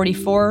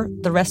 1844,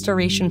 the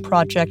restoration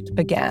project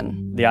began.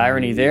 The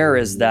irony there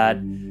is that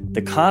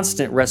the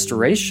constant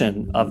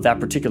restoration of that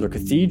particular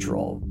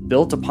cathedral,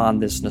 built upon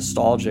this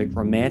nostalgic,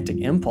 romantic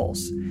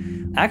impulse,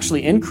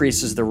 actually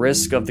increases the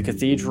risk of the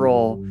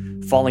cathedral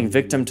falling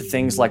victim to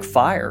things like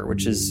fire,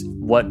 which is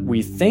what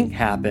we think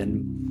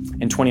happened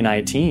in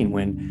 2019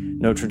 when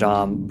Notre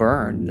Dame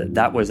burned.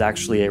 That was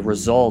actually a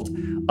result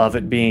of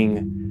it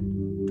being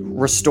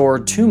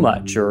restored too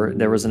much, or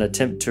there was an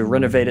attempt to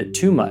renovate it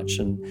too much.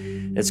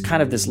 And it's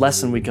kind of this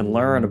lesson we can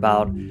learn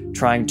about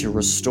trying to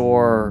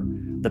restore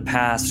the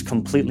past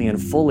completely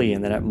and fully,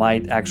 and that it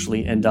might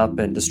actually end up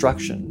in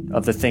destruction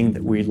of the thing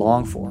that we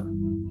long for.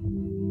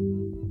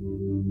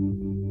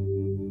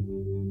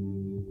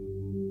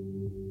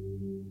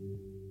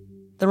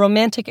 The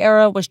Romantic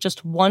era was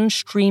just one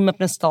stream of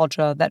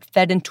nostalgia that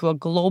fed into a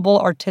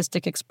global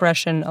artistic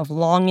expression of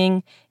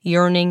longing,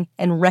 yearning,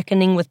 and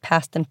reckoning with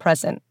past and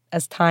present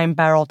as time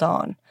barreled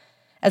on.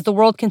 As the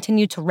world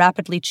continued to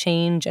rapidly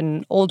change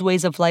and old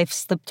ways of life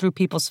slipped through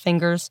people's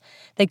fingers,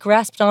 they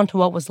grasped onto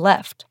what was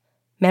left.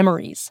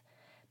 Memories.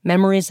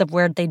 Memories of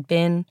where they'd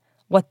been,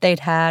 what they'd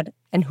had,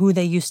 and who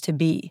they used to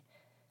be.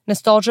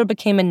 Nostalgia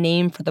became a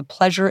name for the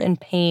pleasure and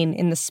pain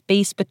in the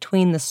space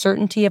between the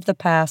certainty of the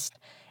past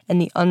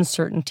and the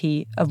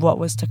uncertainty of what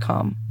was to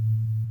come.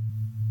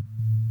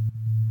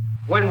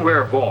 When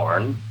we're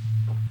born,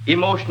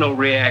 emotional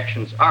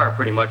reactions are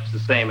pretty much the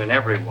same in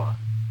everyone.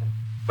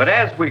 But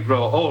as we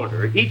grow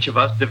older, each of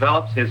us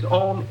develops his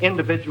own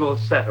individual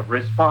set of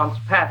response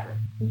patterns.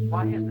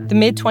 The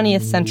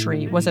mid-20th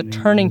century was a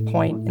turning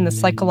point in the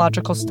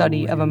psychological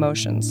study of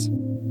emotions.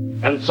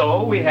 And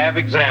so we have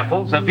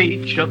examples of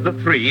each of the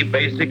three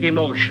basic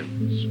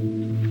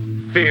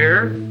emotions: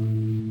 fear,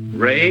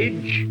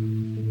 rage,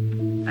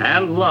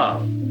 and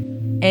love.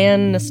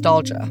 And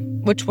nostalgia,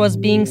 which was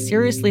being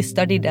seriously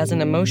studied as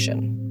an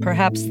emotion,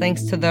 perhaps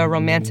thanks to the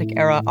Romantic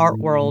era art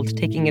world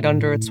taking it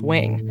under its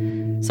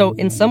wing. So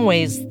in some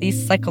ways,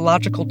 these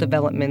psychological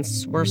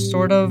developments were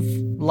sort of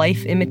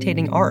life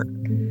imitating art.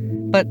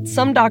 But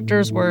some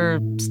doctors were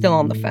still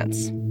on the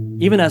fence.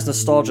 Even as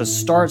nostalgia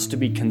starts to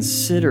be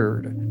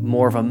considered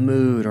more of a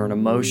mood or an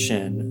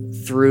emotion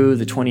through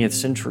the 20th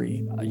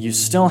century, you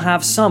still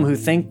have some who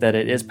think that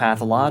it is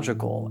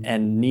pathological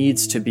and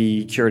needs to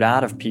be cured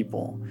out of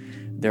people.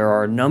 There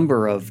are a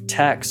number of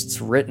texts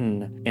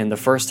written in the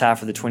first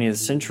half of the 20th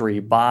century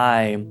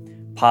by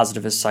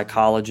positivist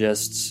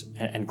psychologists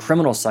and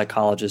criminal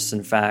psychologists,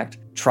 in fact,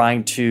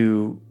 trying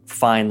to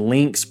find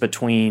links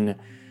between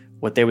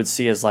what they would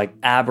see as like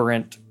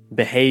aberrant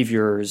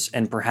behaviors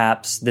and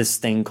perhaps this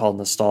thing called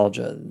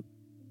nostalgia.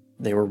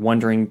 They were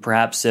wondering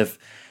perhaps if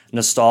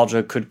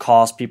nostalgia could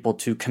cause people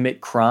to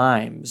commit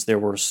crimes. There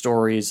were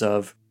stories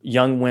of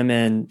young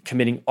women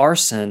committing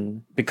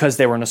arson because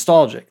they were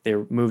nostalgic. They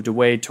moved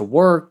away to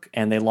work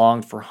and they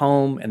longed for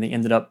home, and they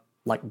ended up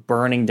like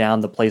burning down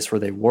the place where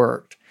they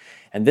worked.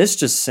 And this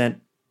just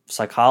sent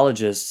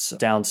psychologists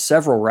down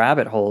several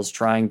rabbit holes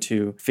trying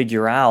to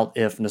figure out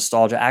if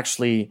nostalgia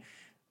actually,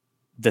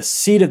 the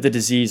seat of the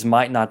disease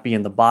might not be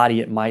in the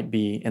body, it might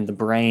be in the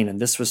brain. And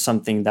this was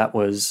something that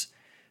was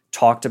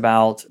talked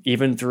about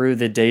even through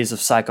the days of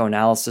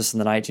psychoanalysis in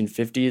the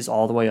 1950s,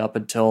 all the way up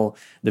until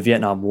the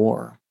Vietnam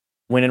War.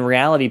 When in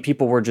reality,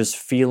 people were just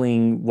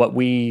feeling what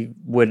we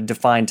would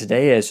define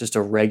today as just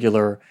a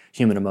regular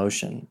human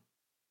emotion.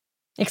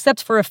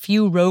 Except for a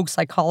few rogue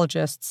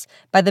psychologists,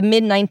 by the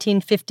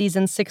mid-1950s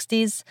and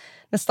 60s,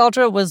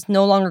 nostalgia was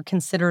no longer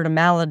considered a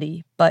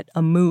malady, but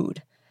a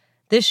mood.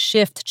 This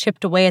shift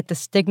chipped away at the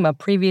stigma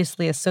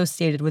previously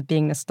associated with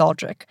being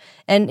nostalgic,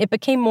 and it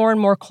became more and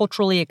more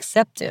culturally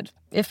accepted,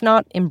 if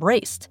not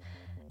embraced.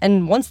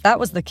 And once that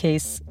was the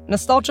case,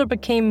 nostalgia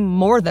became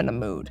more than a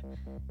mood.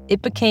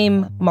 It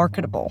became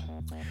marketable.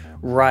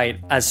 Right.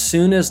 As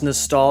soon as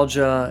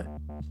nostalgia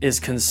is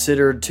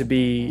considered to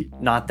be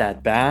not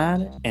that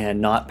bad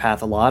and not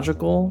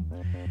pathological,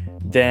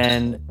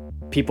 then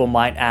people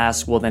might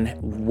ask, well, then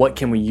what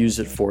can we use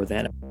it for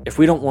then? If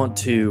we don't want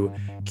to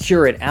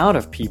cure it out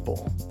of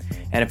people,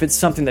 and if it's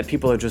something that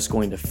people are just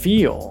going to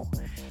feel,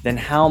 then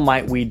how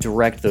might we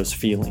direct those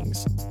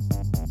feelings?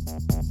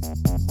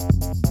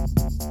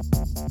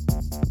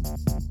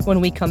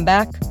 When we come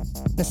back,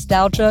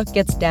 nostalgia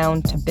gets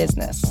down to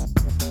business.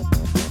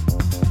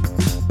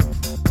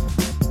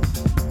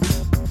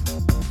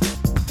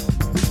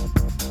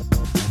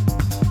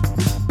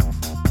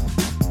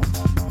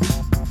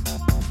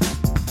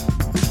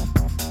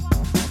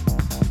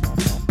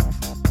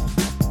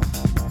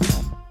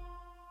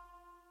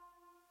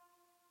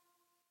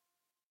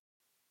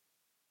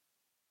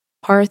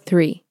 Part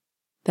 3,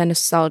 The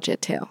Nostalgia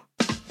Tale.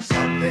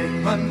 Sunday,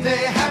 Monday,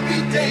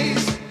 happy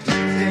days.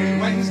 Tuesday,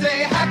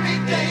 Wednesday, happy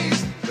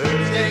days.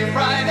 Thursday,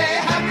 Friday,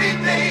 happy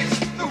days.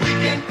 The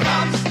weekend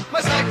comes,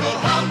 my cycle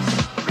hums,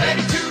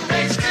 ready to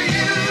race to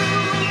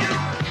you.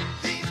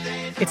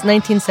 It's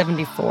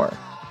 1974.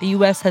 The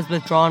U.S. has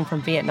withdrawn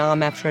from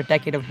Vietnam after a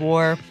decade of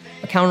war.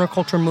 A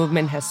counterculture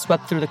movement has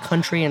swept through the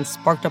country and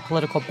sparked a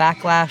political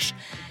backlash.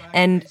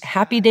 And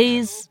Happy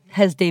Days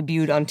has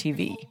debuted on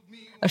TV.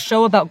 A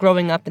show about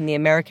growing up in the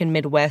American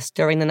Midwest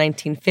during the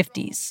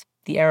 1950s,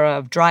 the era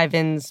of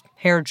drive-ins,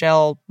 hair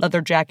gel,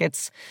 leather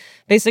jackets,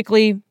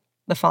 basically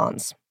the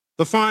Fonz.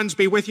 The Fonz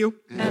be with you.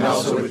 And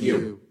also with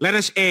you. Let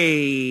us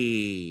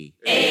A.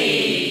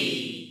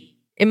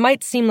 It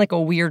might seem like a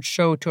weird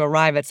show to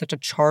arrive at such a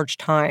charged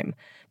time,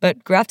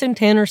 but Grafton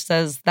Tanner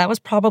says that was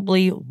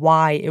probably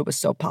why it was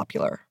so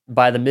popular.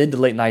 By the mid to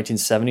late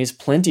 1970s,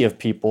 plenty of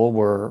people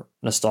were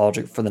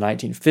nostalgic for the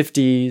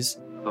 1950s.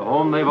 The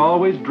home they've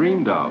always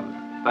dreamed of.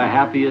 The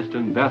happiest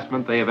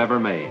investment they have ever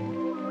made.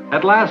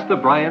 At last, the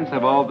Bryants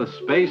have all the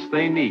space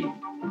they need.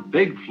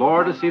 Big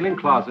floor-to-ceiling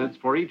closets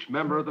for each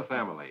member of the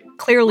family.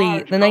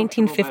 Clearly, the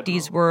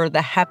 1950s were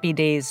the happy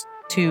days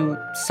to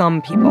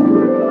some people.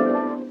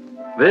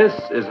 This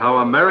is how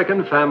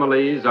American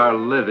families are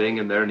living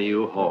in their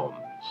new homes.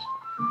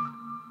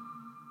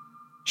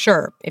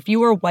 Sure, if you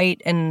were white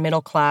and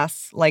middle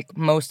class, like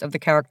most of the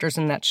characters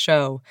in that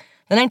show,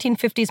 the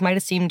 1950s might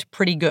have seemed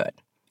pretty good.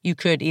 You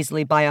could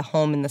easily buy a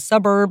home in the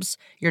suburbs,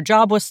 your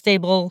job was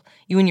stable,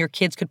 you and your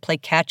kids could play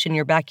catch in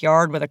your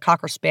backyard with a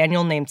Cocker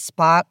Spaniel named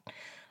Spot.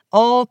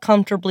 All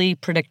comfortably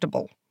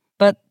predictable.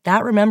 But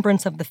that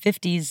remembrance of the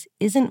 50s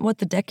isn't what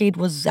the decade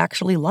was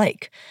actually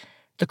like.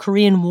 The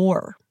Korean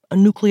War, a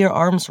nuclear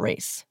arms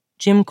race,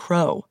 Jim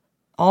Crow,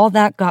 all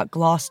that got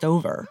glossed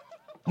over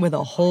with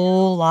a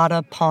whole lot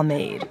of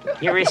pomade.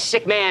 You're a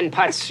sick man,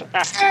 Putz.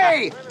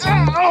 Hey!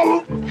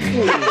 Oh!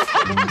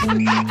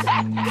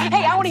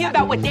 Hey, I want to hear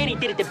about what Danny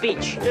did at the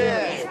beach.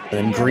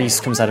 Then Grease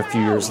comes out a few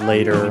years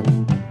later.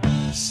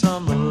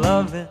 Summer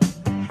loving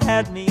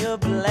had me a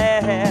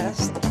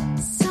blast.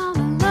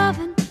 Summer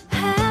loving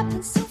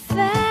happened so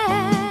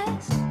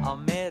fast. I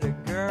met a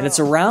girl. And it's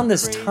around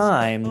this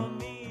time,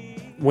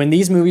 when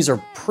these movies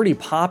are pretty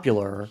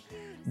popular,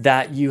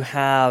 that you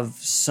have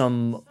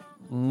some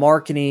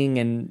marketing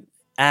and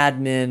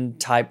admin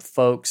type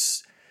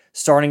folks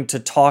starting to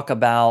talk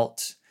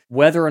about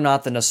whether or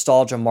not the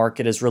nostalgia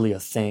market is really a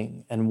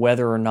thing and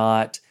whether or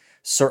not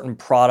certain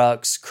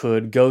products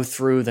could go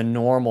through the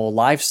normal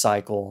life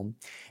cycle,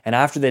 and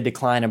after they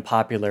decline in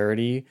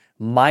popularity,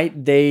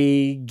 might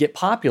they get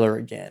popular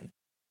again?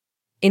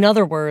 In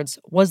other words,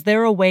 was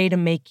there a way to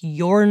make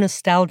your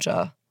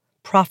nostalgia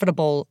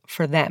profitable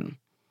for them?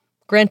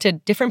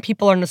 Granted, different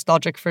people are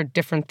nostalgic for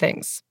different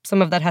things.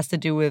 Some of that has to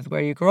do with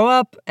where you grow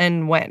up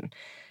and when.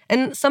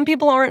 And some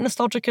people aren't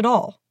nostalgic at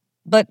all.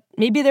 But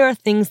maybe there are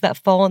things that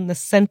fall in the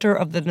center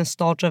of the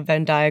nostalgia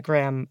Venn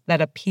diagram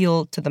that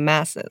appeal to the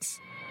masses.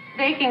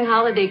 Baking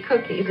holiday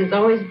cookies has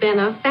always been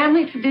a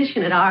family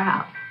tradition at our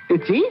house.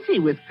 It's easy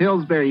with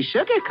Pillsbury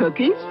sugar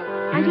cookies.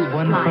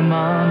 One from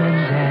Mom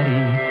and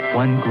Daddy,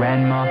 one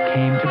Grandma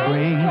came to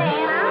bring.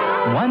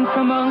 One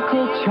from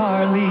Uncle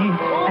Charlie,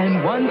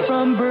 and one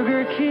from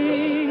Burger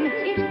King.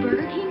 It's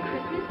Burger King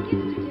Christmas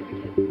gift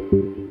certificate.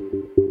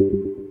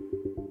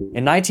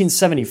 In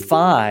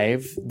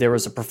 1975, there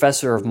was a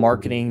professor of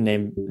marketing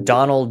named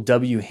Donald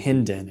W.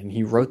 Hendon, and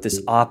he wrote this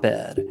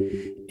op-ed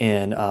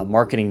in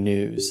Marketing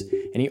News.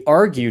 And he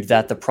argued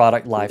that the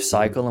product life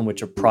cycle in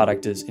which a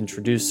product is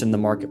introduced in the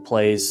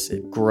marketplace,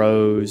 it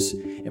grows,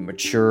 it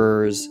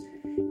matures,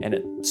 and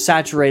it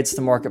saturates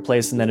the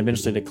marketplace and then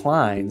eventually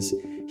declines.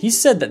 He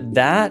said that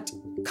that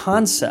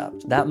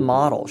concept, that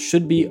model,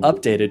 should be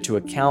updated to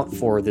account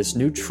for this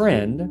new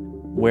trend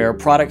where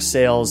product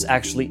sales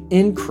actually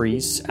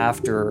increase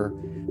after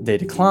they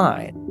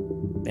decline.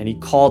 and he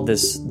called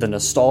this the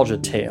nostalgia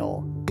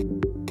tale.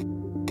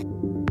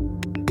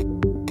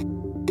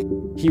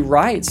 He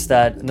writes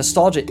that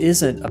nostalgia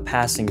isn't a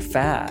passing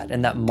fad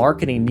and that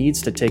marketing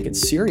needs to take it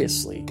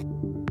seriously.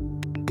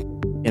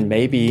 And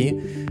maybe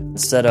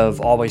instead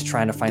of always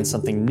trying to find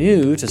something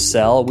new to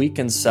sell, we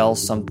can sell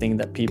something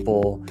that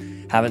people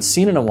haven't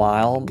seen in a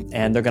while,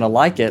 and they're going to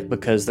like it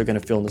because they're going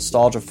to feel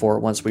nostalgia for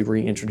it once we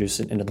reintroduce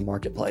it into the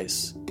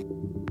marketplace.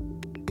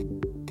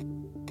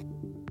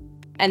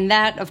 And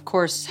that, of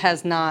course,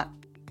 has not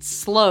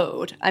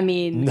slowed. I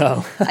mean,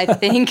 no. I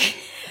think...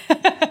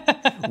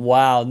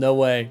 Wow, no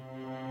way.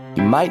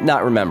 You might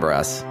not remember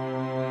us,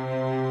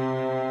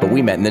 but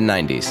we met in the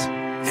 90s.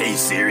 Hey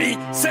Siri,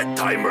 set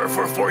timer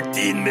for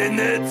 14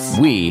 minutes.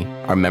 We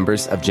are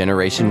members of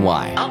Generation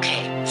Y.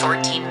 Okay,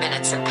 14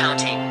 minutes and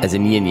counting. As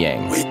in yin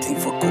yang. Waiting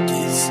for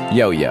cookies.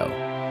 Yo-yo.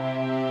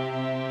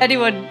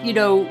 Anyone,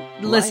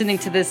 listening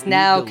to this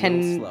now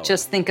can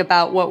just think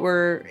about what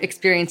we're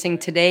experiencing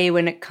today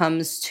when it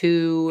comes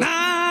to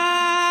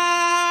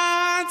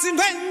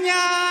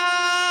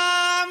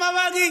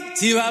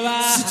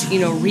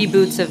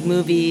reboots of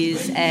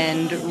movies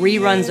and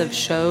reruns of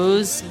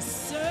shows.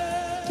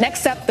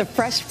 Next up, The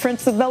Fresh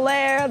Prince of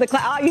Bel-Air.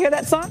 You hear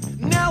that song?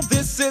 Now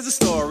this is a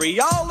story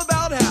all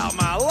about how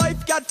my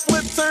life got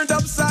flipped, turned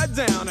upside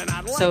down, and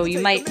I'd like So you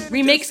might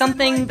remake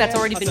something that's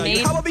already been made.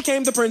 How I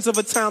became the prince of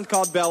a town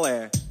called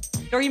Bel-Air.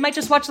 Or you might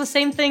just watch the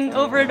same thing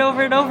over and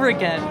over and over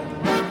again.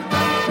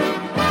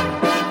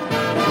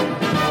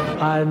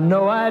 I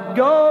know I'd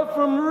go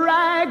from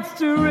rags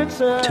to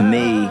riches. To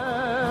me,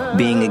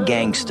 being a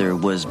gangster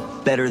was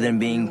better than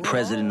being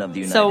president of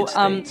the United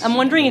States. I'm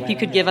wondering if you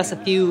could give us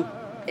a few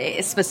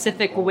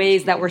specific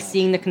ways that we're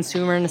seeing the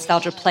consumer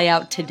nostalgia play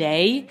out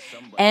today,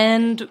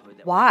 and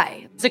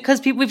why? Is it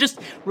because we've just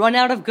run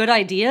out of good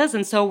ideas,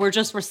 and so we're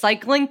just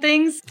recycling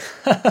things?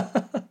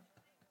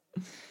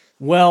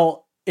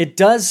 Well, it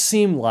does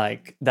seem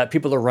like that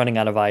people are running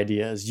out of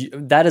ideas.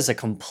 That is a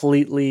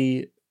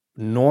completely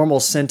normal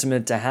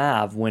sentiment to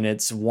have when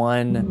it's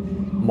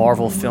one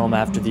Marvel film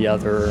after the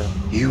other.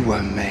 You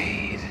were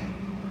made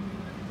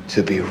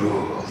to be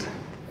ruled.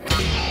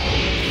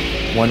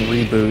 One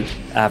reboot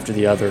after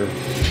the other.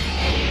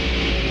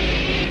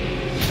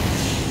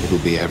 It'll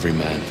be every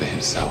man for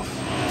himself.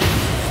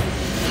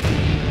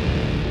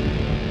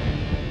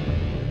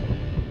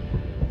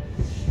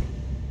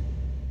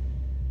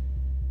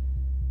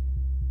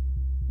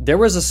 There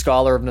was a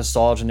scholar of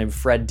nostalgia named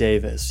Fred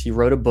Davis. He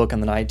wrote a book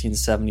in the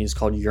 1970s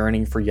called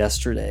Yearning for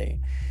Yesterday.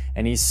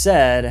 And he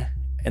said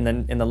in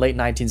the late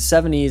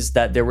 1970s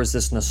that there was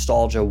this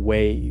nostalgia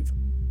wave.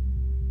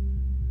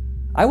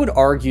 I would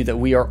argue that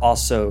we are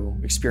also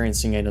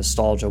experiencing a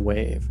nostalgia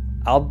wave.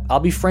 I'll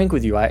be frank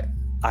with you. I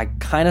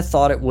kind of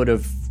thought it would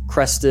have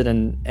crested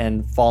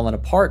and fallen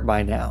apart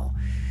by now,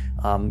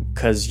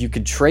 because you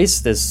could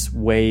trace this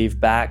wave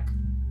back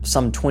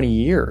some 20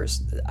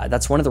 years.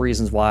 That's one of the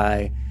reasons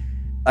why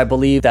I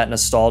believe that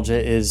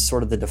nostalgia is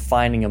sort of the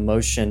defining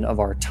emotion of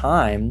our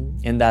time,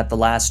 in that the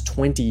last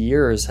 20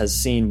 years has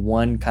seen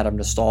one kind of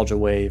nostalgia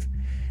wave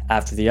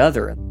after the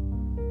other.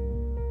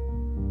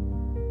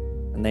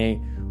 And they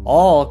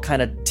all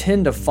kind of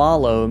tend to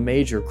follow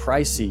major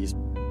crises.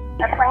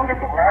 The plane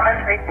just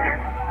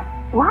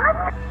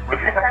what?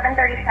 It's a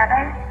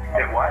 737.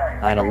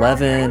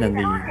 9/11 and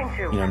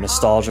the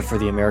nostalgia for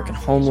the American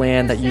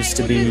homeland that used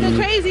to be. The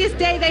craziest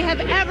day they have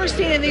ever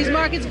seen in these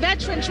markets.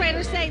 Veteran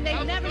traders saying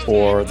they've never seen.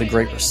 Or the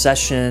Great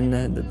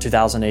Recession, the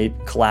 2008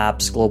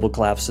 global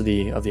collapse of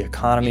the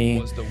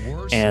economy,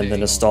 and the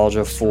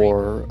nostalgia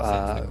for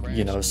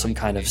some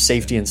kind of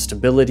safety and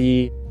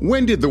stability.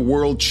 When did the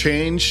world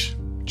change?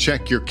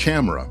 Check your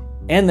camera.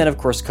 And then, of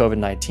course,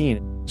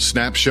 COVID-19.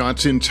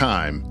 Snapshots in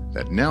time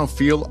that now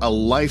feel a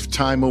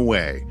lifetime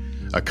away.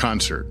 A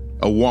concert,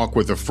 a walk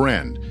with a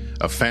friend,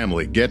 a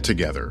family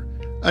get-together,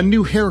 a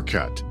new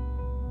haircut.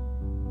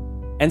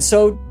 And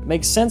so it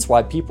makes sense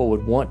why people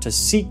would want to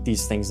seek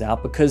these things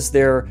out, because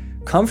they're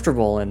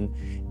comfortable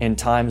in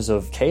times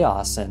of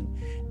chaos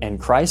and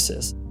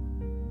crisis.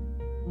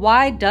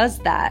 Why does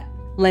that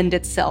lend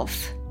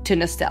itself to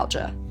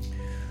nostalgia?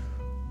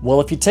 Well,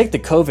 if you take the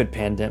COVID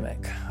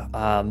pandemic,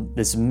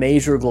 this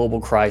major global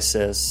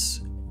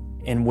crisis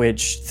in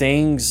which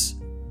lives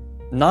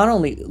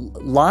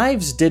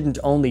didn't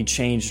only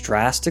change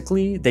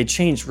drastically, they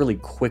changed really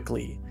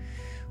quickly.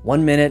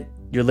 One minute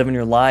you're living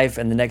your life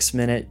and the next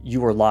minute you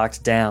were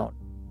locked down.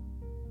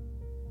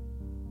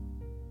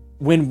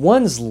 When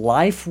one's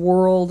life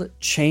world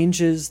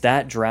changes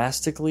that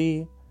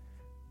drastically,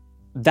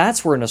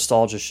 that's where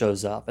nostalgia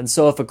shows up. And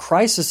so if a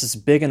crisis is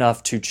big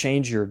enough to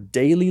change your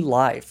daily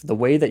life, the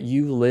way that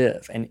you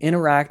live and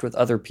interact with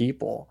other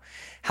people,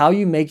 how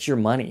you make your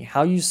money,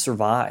 how you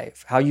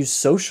survive, how you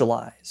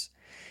socialize,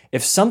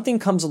 if something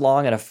comes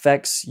along and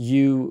affects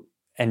you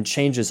and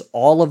changes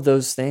all of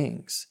those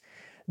things,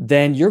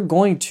 then you're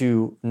going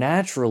to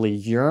naturally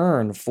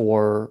yearn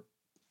for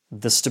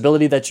the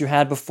stability that you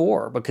had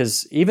before.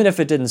 Because even if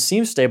it didn't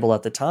seem stable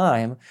at the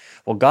time,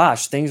 well,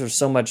 gosh, things are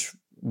so much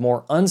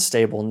more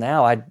unstable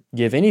now. I'd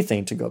give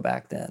anything to go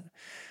back then.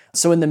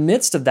 So in the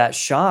midst of that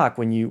shock,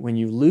 when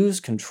you lose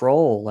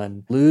control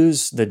and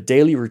lose the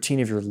daily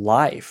routine of your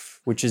life,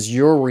 which is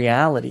your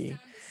reality,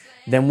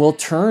 then we'll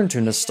turn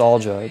to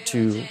nostalgia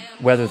to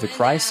weather the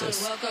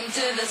crisis.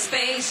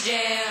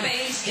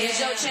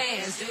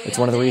 It's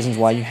one of the reasons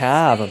why you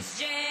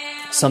have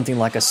something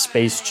like a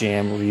Space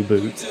Jam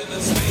reboot.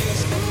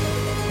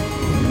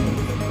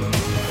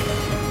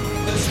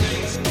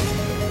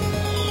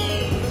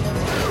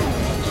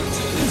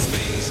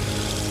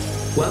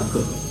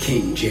 Welcome,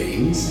 King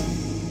James.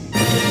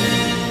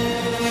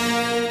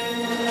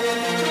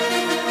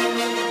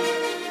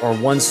 Or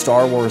one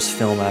Star Wars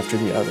film after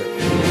the other.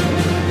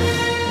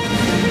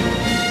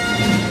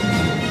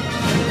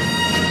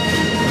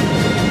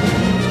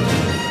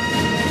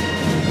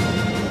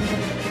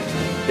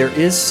 There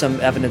is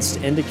some evidence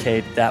to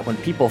indicate that when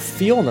people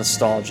feel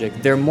nostalgic,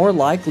 they're more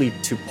likely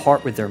to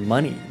part with their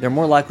money. They're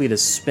more likely to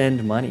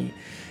spend money,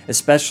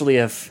 especially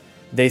if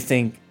they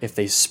think if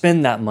they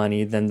spend that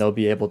money, then they'll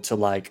be able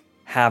to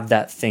have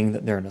that thing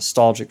that they're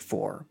nostalgic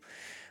for.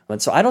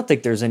 And so I don't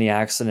think there's any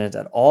accident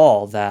at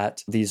all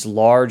that these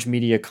large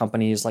media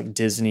companies like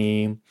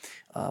Disney,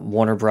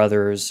 Warner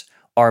Brothers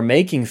are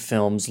making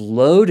films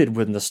loaded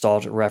with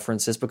nostalgic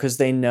references because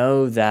they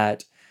know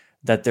that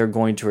they're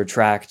going to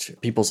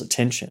attract people's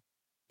attention.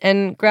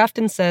 And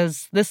Grafton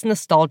says this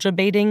nostalgia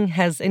baiting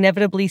has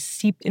inevitably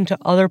seeped into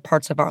other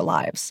parts of our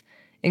lives,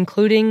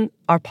 including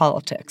our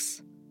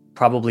politics.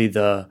 Probably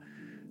the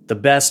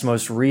best,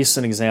 most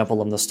recent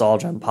example of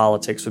nostalgia in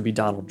politics would be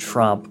Donald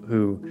Trump,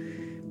 who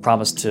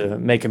promised to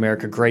make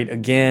America great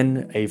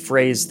again, a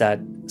phrase that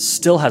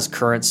still has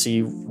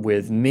currency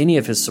with many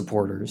of his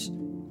supporters.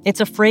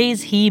 It's a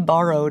phrase he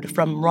borrowed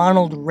from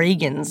Ronald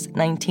Reagan's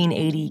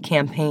 1980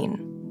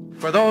 campaign.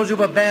 For those who've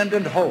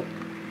abandoned hope,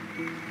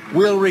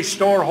 we'll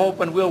restore hope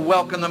and we'll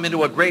welcome them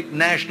into a great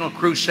national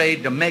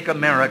crusade to make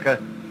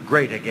America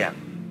great again.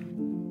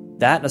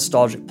 That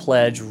nostalgic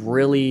pledge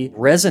really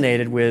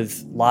resonated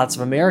with lots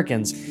of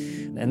Americans.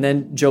 And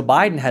then Joe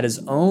Biden had his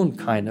own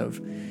kind of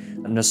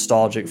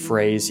nostalgic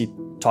phrase. He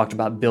talked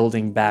about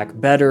building back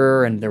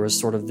better, and there was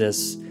sort of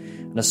this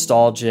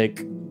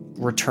nostalgic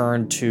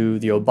return to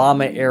the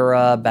Obama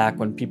era, back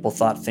when people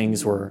thought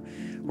things were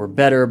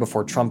better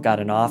before Trump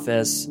got in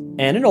office.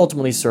 And it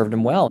ultimately served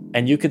him well.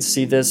 And you could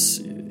see this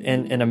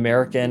in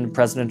American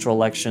presidential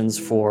elections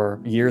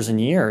for years and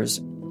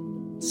years.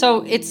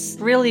 So it's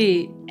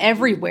really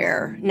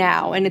everywhere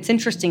now, and it's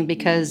interesting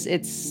because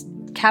it's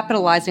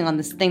capitalizing on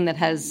this thing that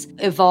has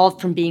evolved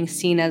from being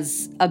seen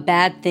as a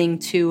bad thing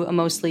to a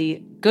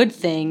mostly good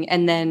thing,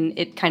 and then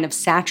it kind of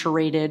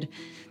saturated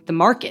the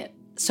market.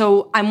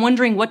 So I'm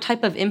wondering what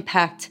type of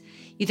impact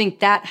you think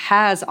that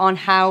has on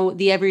how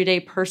the everyday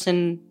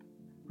person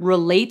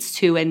relates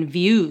to and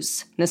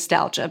views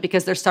nostalgia,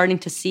 because they're starting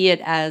to see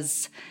it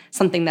as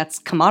something that's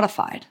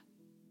commodified.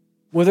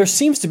 Well, there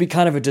seems to be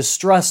kind of a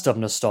distrust of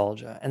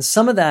nostalgia. And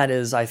some of that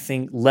is, I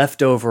think,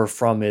 left over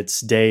from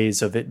its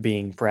days of it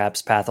being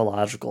perhaps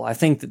pathological. I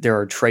think that there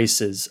are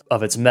traces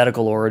of its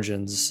medical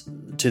origins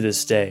to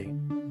this day.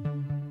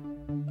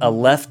 A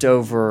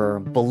leftover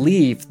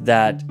belief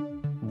that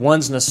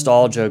one's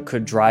nostalgia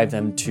could drive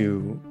them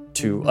to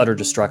utter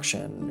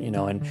destruction,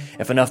 and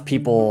if enough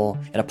people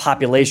in a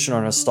population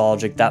are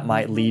nostalgic, that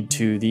might lead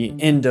to the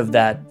end of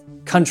that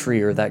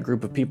country or that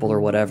group of people or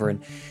whatever.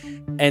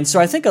 And so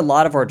I think a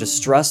lot of our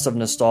distrust of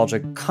nostalgia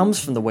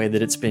comes from the way that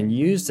it's been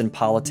used in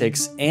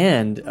politics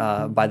and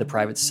by the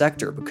private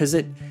sector, because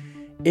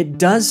it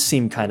does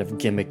seem kind of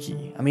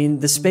gimmicky. I mean,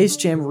 the Space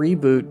Jam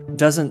reboot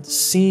doesn't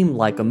seem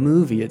like a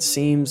movie. It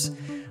seems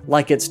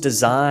like it's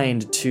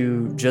designed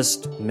to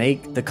just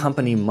make the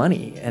company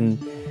money, and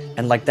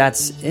like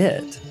that's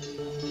it.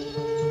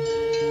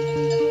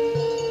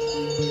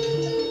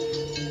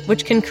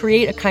 Which can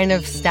create a kind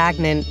of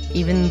stagnant,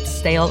 even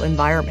stale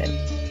environment.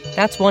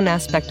 That's one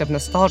aspect of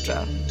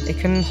nostalgia. It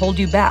can hold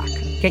you back,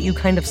 get you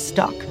kind of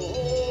stuck.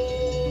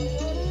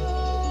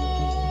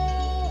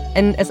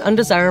 And as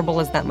undesirable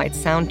as that might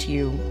sound to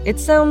you, it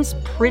sounds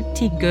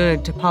pretty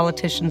good to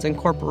politicians and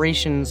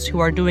corporations who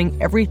are doing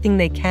everything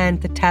they can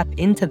to tap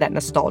into that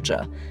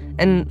nostalgia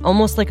and,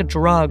 almost like a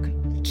drug,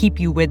 keep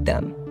you with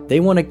them. They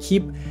want to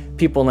keep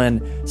people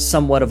in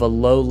somewhat of a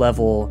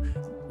low-level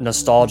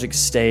nostalgic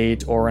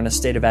state or in a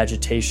state of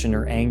agitation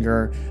or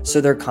anger. So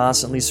they're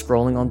constantly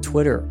scrolling on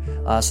Twitter.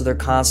 So they're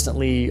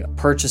constantly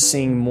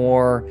purchasing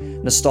more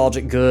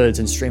nostalgic goods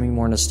and streaming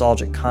more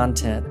nostalgic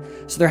content.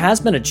 So there has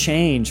been a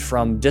change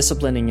from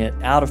disciplining it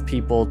out of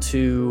people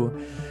to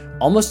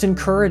almost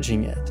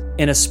encouraging it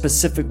in a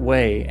specific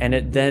way. And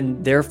it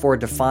then therefore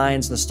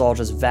defines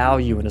nostalgia's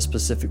value in a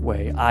specific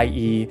way,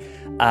 i.e.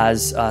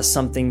 as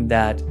something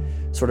that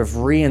sort of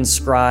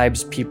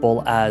reinscribes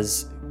people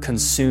as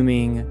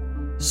consuming,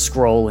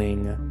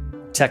 scrolling,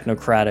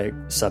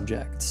 technocratic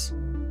subjects.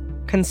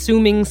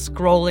 Consuming,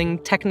 scrolling,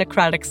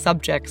 technocratic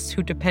subjects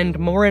who depend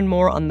more and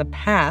more on the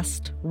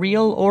past,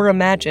 real or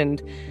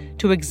imagined,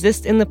 to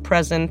exist in the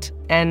present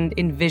and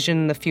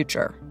envision the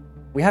future.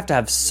 We have to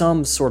have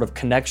some sort of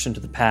connection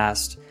to the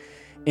past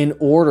in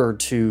order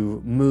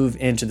to move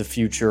into the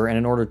future and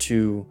in order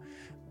to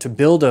to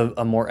build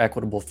a more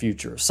equitable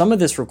future. Some of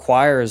this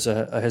requires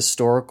a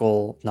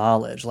historical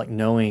knowledge, like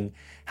knowing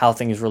how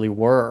things really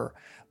were.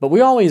 But we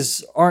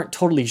always aren't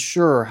totally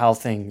sure how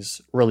things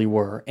really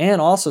were.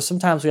 And also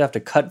sometimes we have to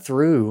cut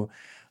through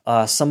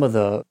some of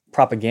the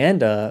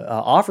propaganda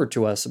offered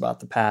to us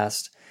about the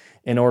past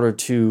in order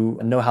to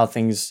know how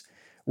things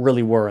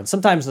really were. And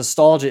sometimes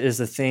nostalgia is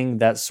the thing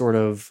that sort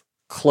of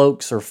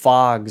cloaks or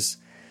fogs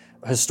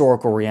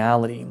historical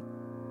reality.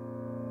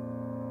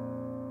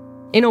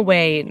 In a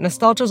way,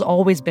 nostalgia's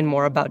always been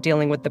more about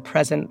dealing with the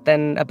present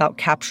than about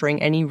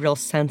capturing any real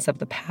sense of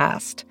the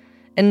past.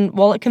 And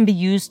while it can be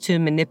used to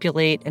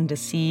manipulate and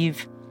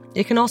deceive,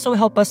 it can also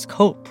help us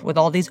cope with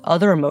all these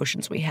other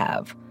emotions we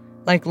have,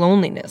 like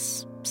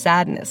loneliness,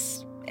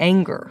 sadness,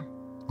 anger,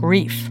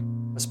 grief.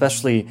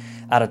 Especially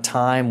at a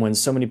time when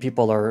so many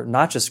people are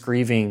not just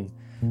grieving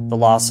the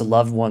loss of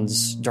loved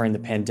ones during the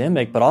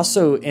pandemic, but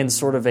also in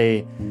sort of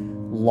a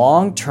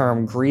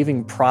long-term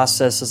grieving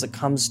process as it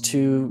comes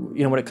to,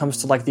 when it comes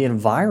to like the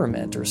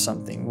environment or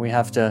something. We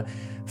have to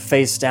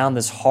face down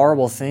this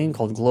horrible thing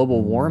called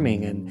global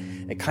warming,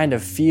 and it kind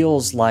of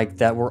feels like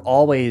that we're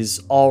always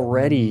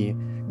already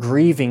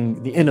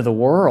grieving the end of the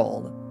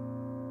world.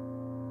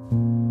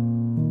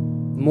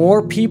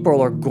 More people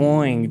are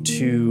going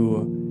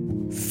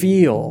to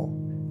feel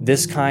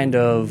this kind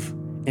of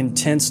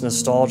intense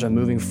nostalgia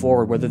moving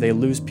forward, whether they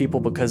lose people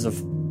because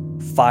of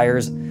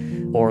fires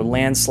or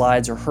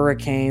landslides or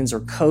hurricanes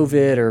or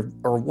COVID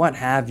or what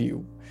have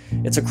you.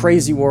 It's a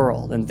crazy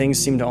world, and things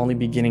seem to only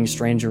be getting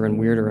stranger and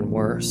weirder and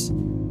worse.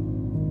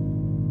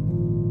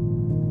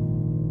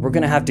 We're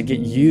going to have to get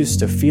used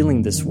to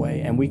feeling this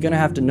way, and we're going to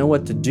have to know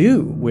what to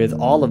do with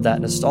all of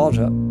that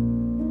nostalgia.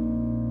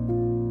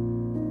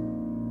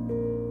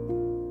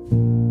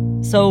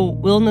 So,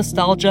 will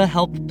nostalgia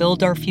help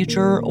build our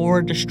future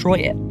or destroy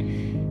it?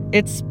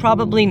 It's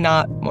probably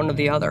not one or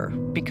the other,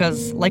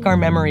 because like our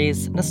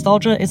memories,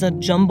 nostalgia is a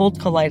jumbled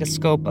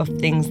kaleidoscope of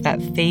things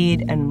that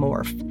fade and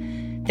morph.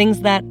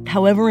 Things that,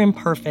 however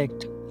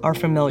imperfect, are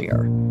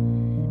familiar.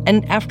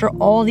 And after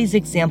all these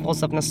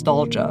examples of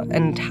nostalgia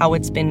and how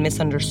it's been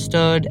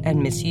misunderstood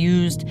and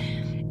misused,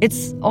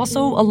 it's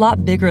also a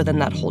lot bigger than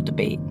that whole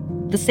debate.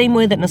 The same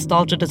way that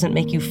nostalgia doesn't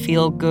make you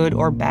feel good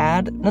or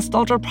bad,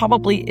 nostalgia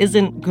probably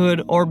isn't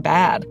good or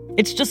bad.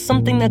 It's just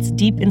something that's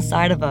deep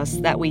inside of us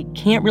that we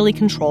can't really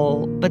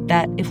control, but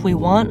that if we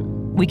want,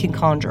 we can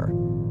conjure.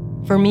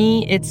 For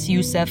me, it's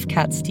Yusef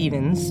Cat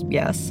Stevens,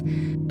 yes,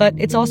 but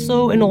it's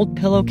also an old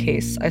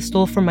pillowcase I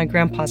stole from my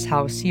grandpa's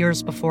house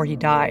years before he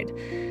died.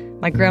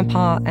 My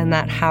grandpa and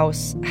that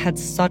house had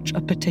such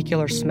a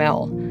particular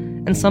smell,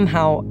 and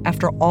somehow,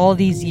 after all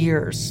these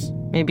years,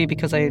 maybe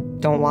because I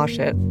don't wash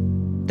it,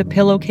 the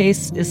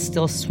pillowcase is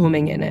still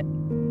swimming in it.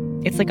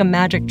 It's like a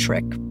magic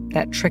trick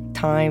that tricked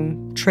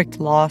time, tricked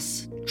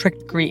loss,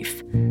 tricked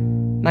grief.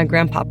 My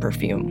grandpa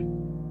perfume.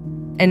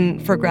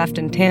 And for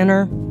Grafton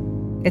Tanner,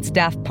 it's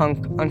Daft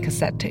Punk on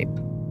cassette tape.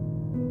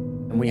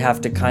 And we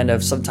have to kind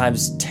of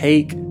sometimes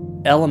take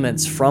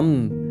elements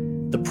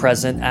from the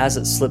present as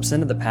it slips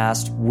into the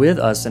past with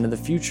us into the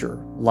future,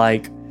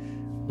 like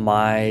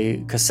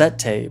my cassette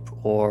tape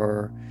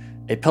or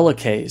a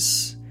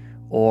pillowcase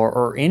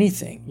or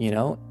anything,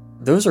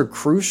 Those are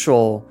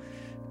crucial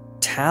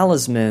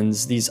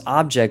talismans, these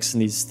objects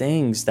and these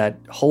things that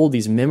hold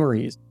these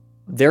memories.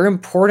 They're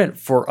important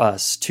for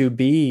us to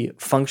be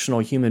functional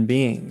human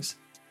beings.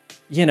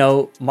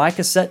 My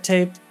cassette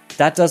tape,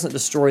 that doesn't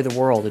destroy the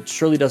world. It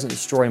surely doesn't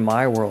destroy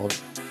my world.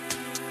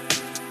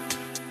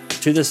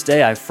 To this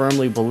day, I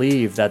firmly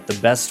believe that the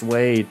best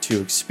way to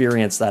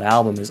experience that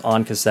album is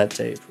on cassette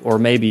tape, or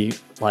maybe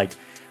like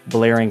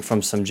blaring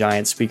from some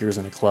giant speakers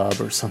in a club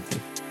or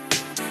something.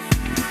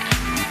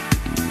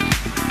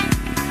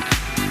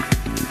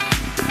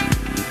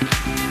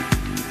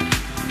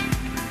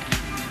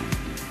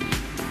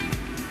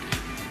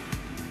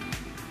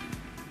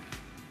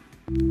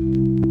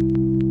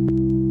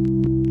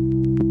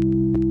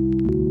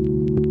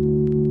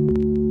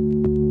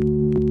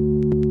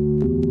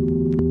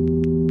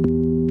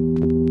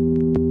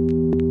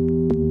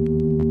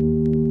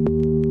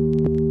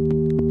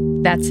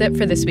 That's it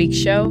for this week's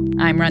show.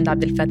 I'm Rand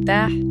Abdel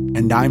Fattah.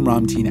 And I'm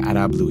Ramteen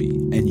Arablouei,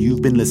 and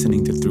you've been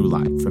listening to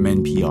Throughline from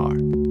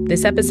NPR.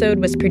 This episode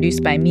was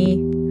produced by me,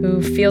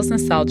 who feels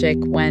nostalgic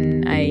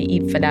when I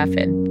eat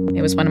falafel.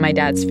 It was one of my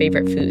dad's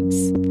favorite foods.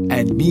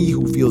 And me,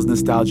 who feels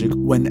nostalgic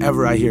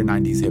whenever I hear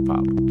 90s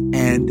hip-hop.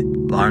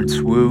 And Lawrence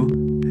Wu,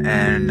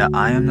 and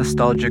I am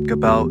nostalgic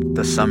about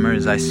the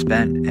summers I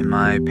spent in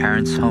my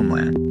parents'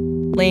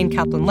 homeland. Lane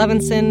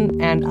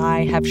Kaplan-Levinson, and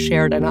I have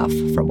shared enough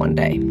for one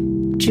day.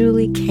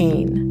 Julie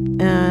Kane,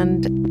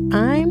 and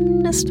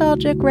I'm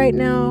nostalgic right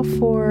now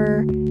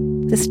for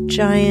this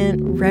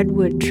giant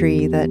redwood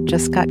tree that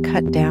just got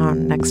cut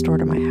down next door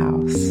to my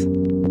house.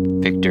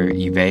 Victor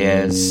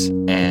Ives,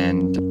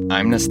 and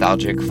I'm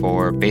nostalgic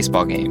for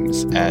baseball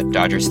games at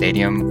Dodger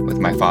Stadium with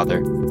my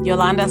father.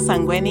 Yolanda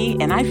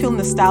Sangweni, and I feel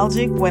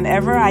nostalgic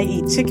whenever I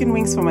eat chicken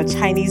wings from a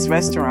Chinese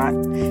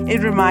restaurant.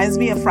 It reminds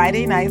me of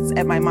Friday nights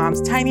at my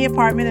mom's tiny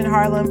apartment in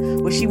Harlem,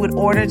 where she would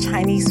order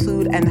Chinese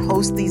food and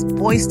host these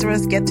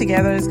boisterous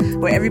get-togethers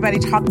where everybody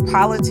talked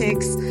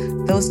politics.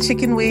 Those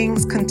chicken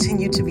wings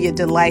continue to be a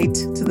delight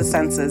to the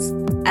senses.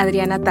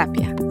 Adriana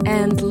Tapia.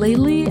 And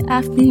lately,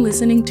 I've been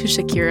listening to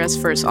Shakira's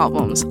first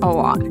albums a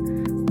lot,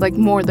 like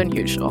more than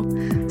usual.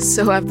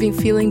 So I've been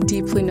feeling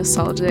deeply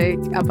nostalgic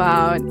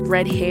about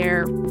red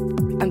hair,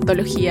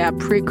 antología,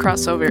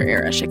 pre-crossover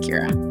era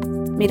Shakira.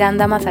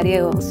 Miranda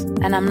Mazariegos,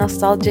 and I'm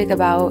nostalgic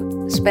about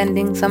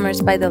spending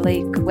summers by the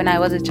lake when I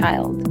was a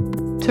child.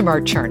 Tamar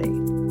Charney.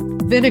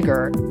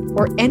 Vinegar,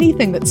 or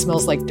anything that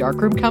smells like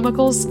darkroom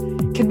chemicals,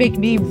 can make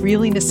me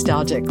really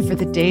nostalgic for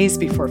the days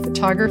before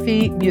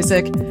photography,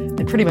 music,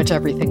 and pretty much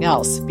everything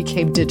else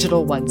became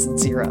digital ones and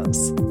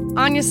zeros.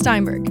 Anya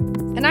Steinberg,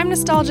 and I'm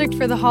nostalgic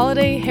for the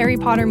holiday Harry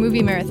Potter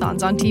movie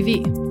marathons on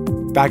TV.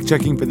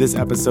 Fact-checking for this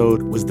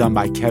episode was done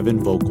by Kevin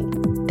Vogel.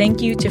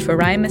 Thank you to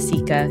Farai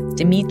Masika,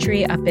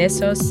 Dimitri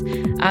Apesos,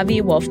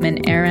 Avi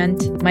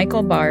Wolfman-Arendt,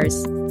 Michael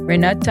Bars,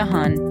 Renat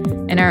Tahan,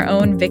 and our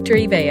own Victor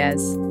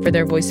Iveas for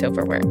their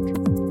voiceover work.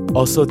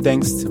 Also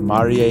thanks to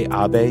Marie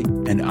Abe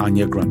and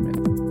Anya Grunman.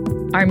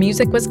 Our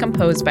music was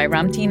composed by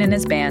Ramteen and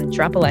his band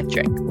Drop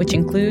Electric, which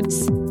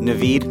includes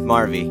Naveed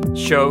Marvi,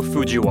 Sho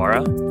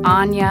Fujiwara,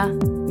 Anya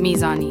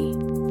Mizani.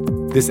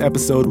 This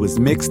episode was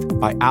mixed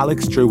by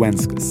Alex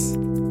Drewenskas.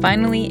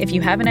 Finally, if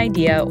you have an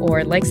idea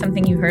or like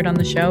something you heard on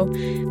the show,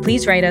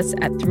 please write us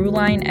at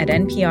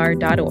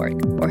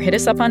throughline@npr.org or hit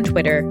us up on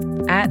Twitter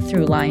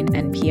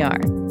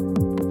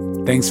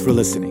 @throughlinenpr. Thanks for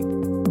listening.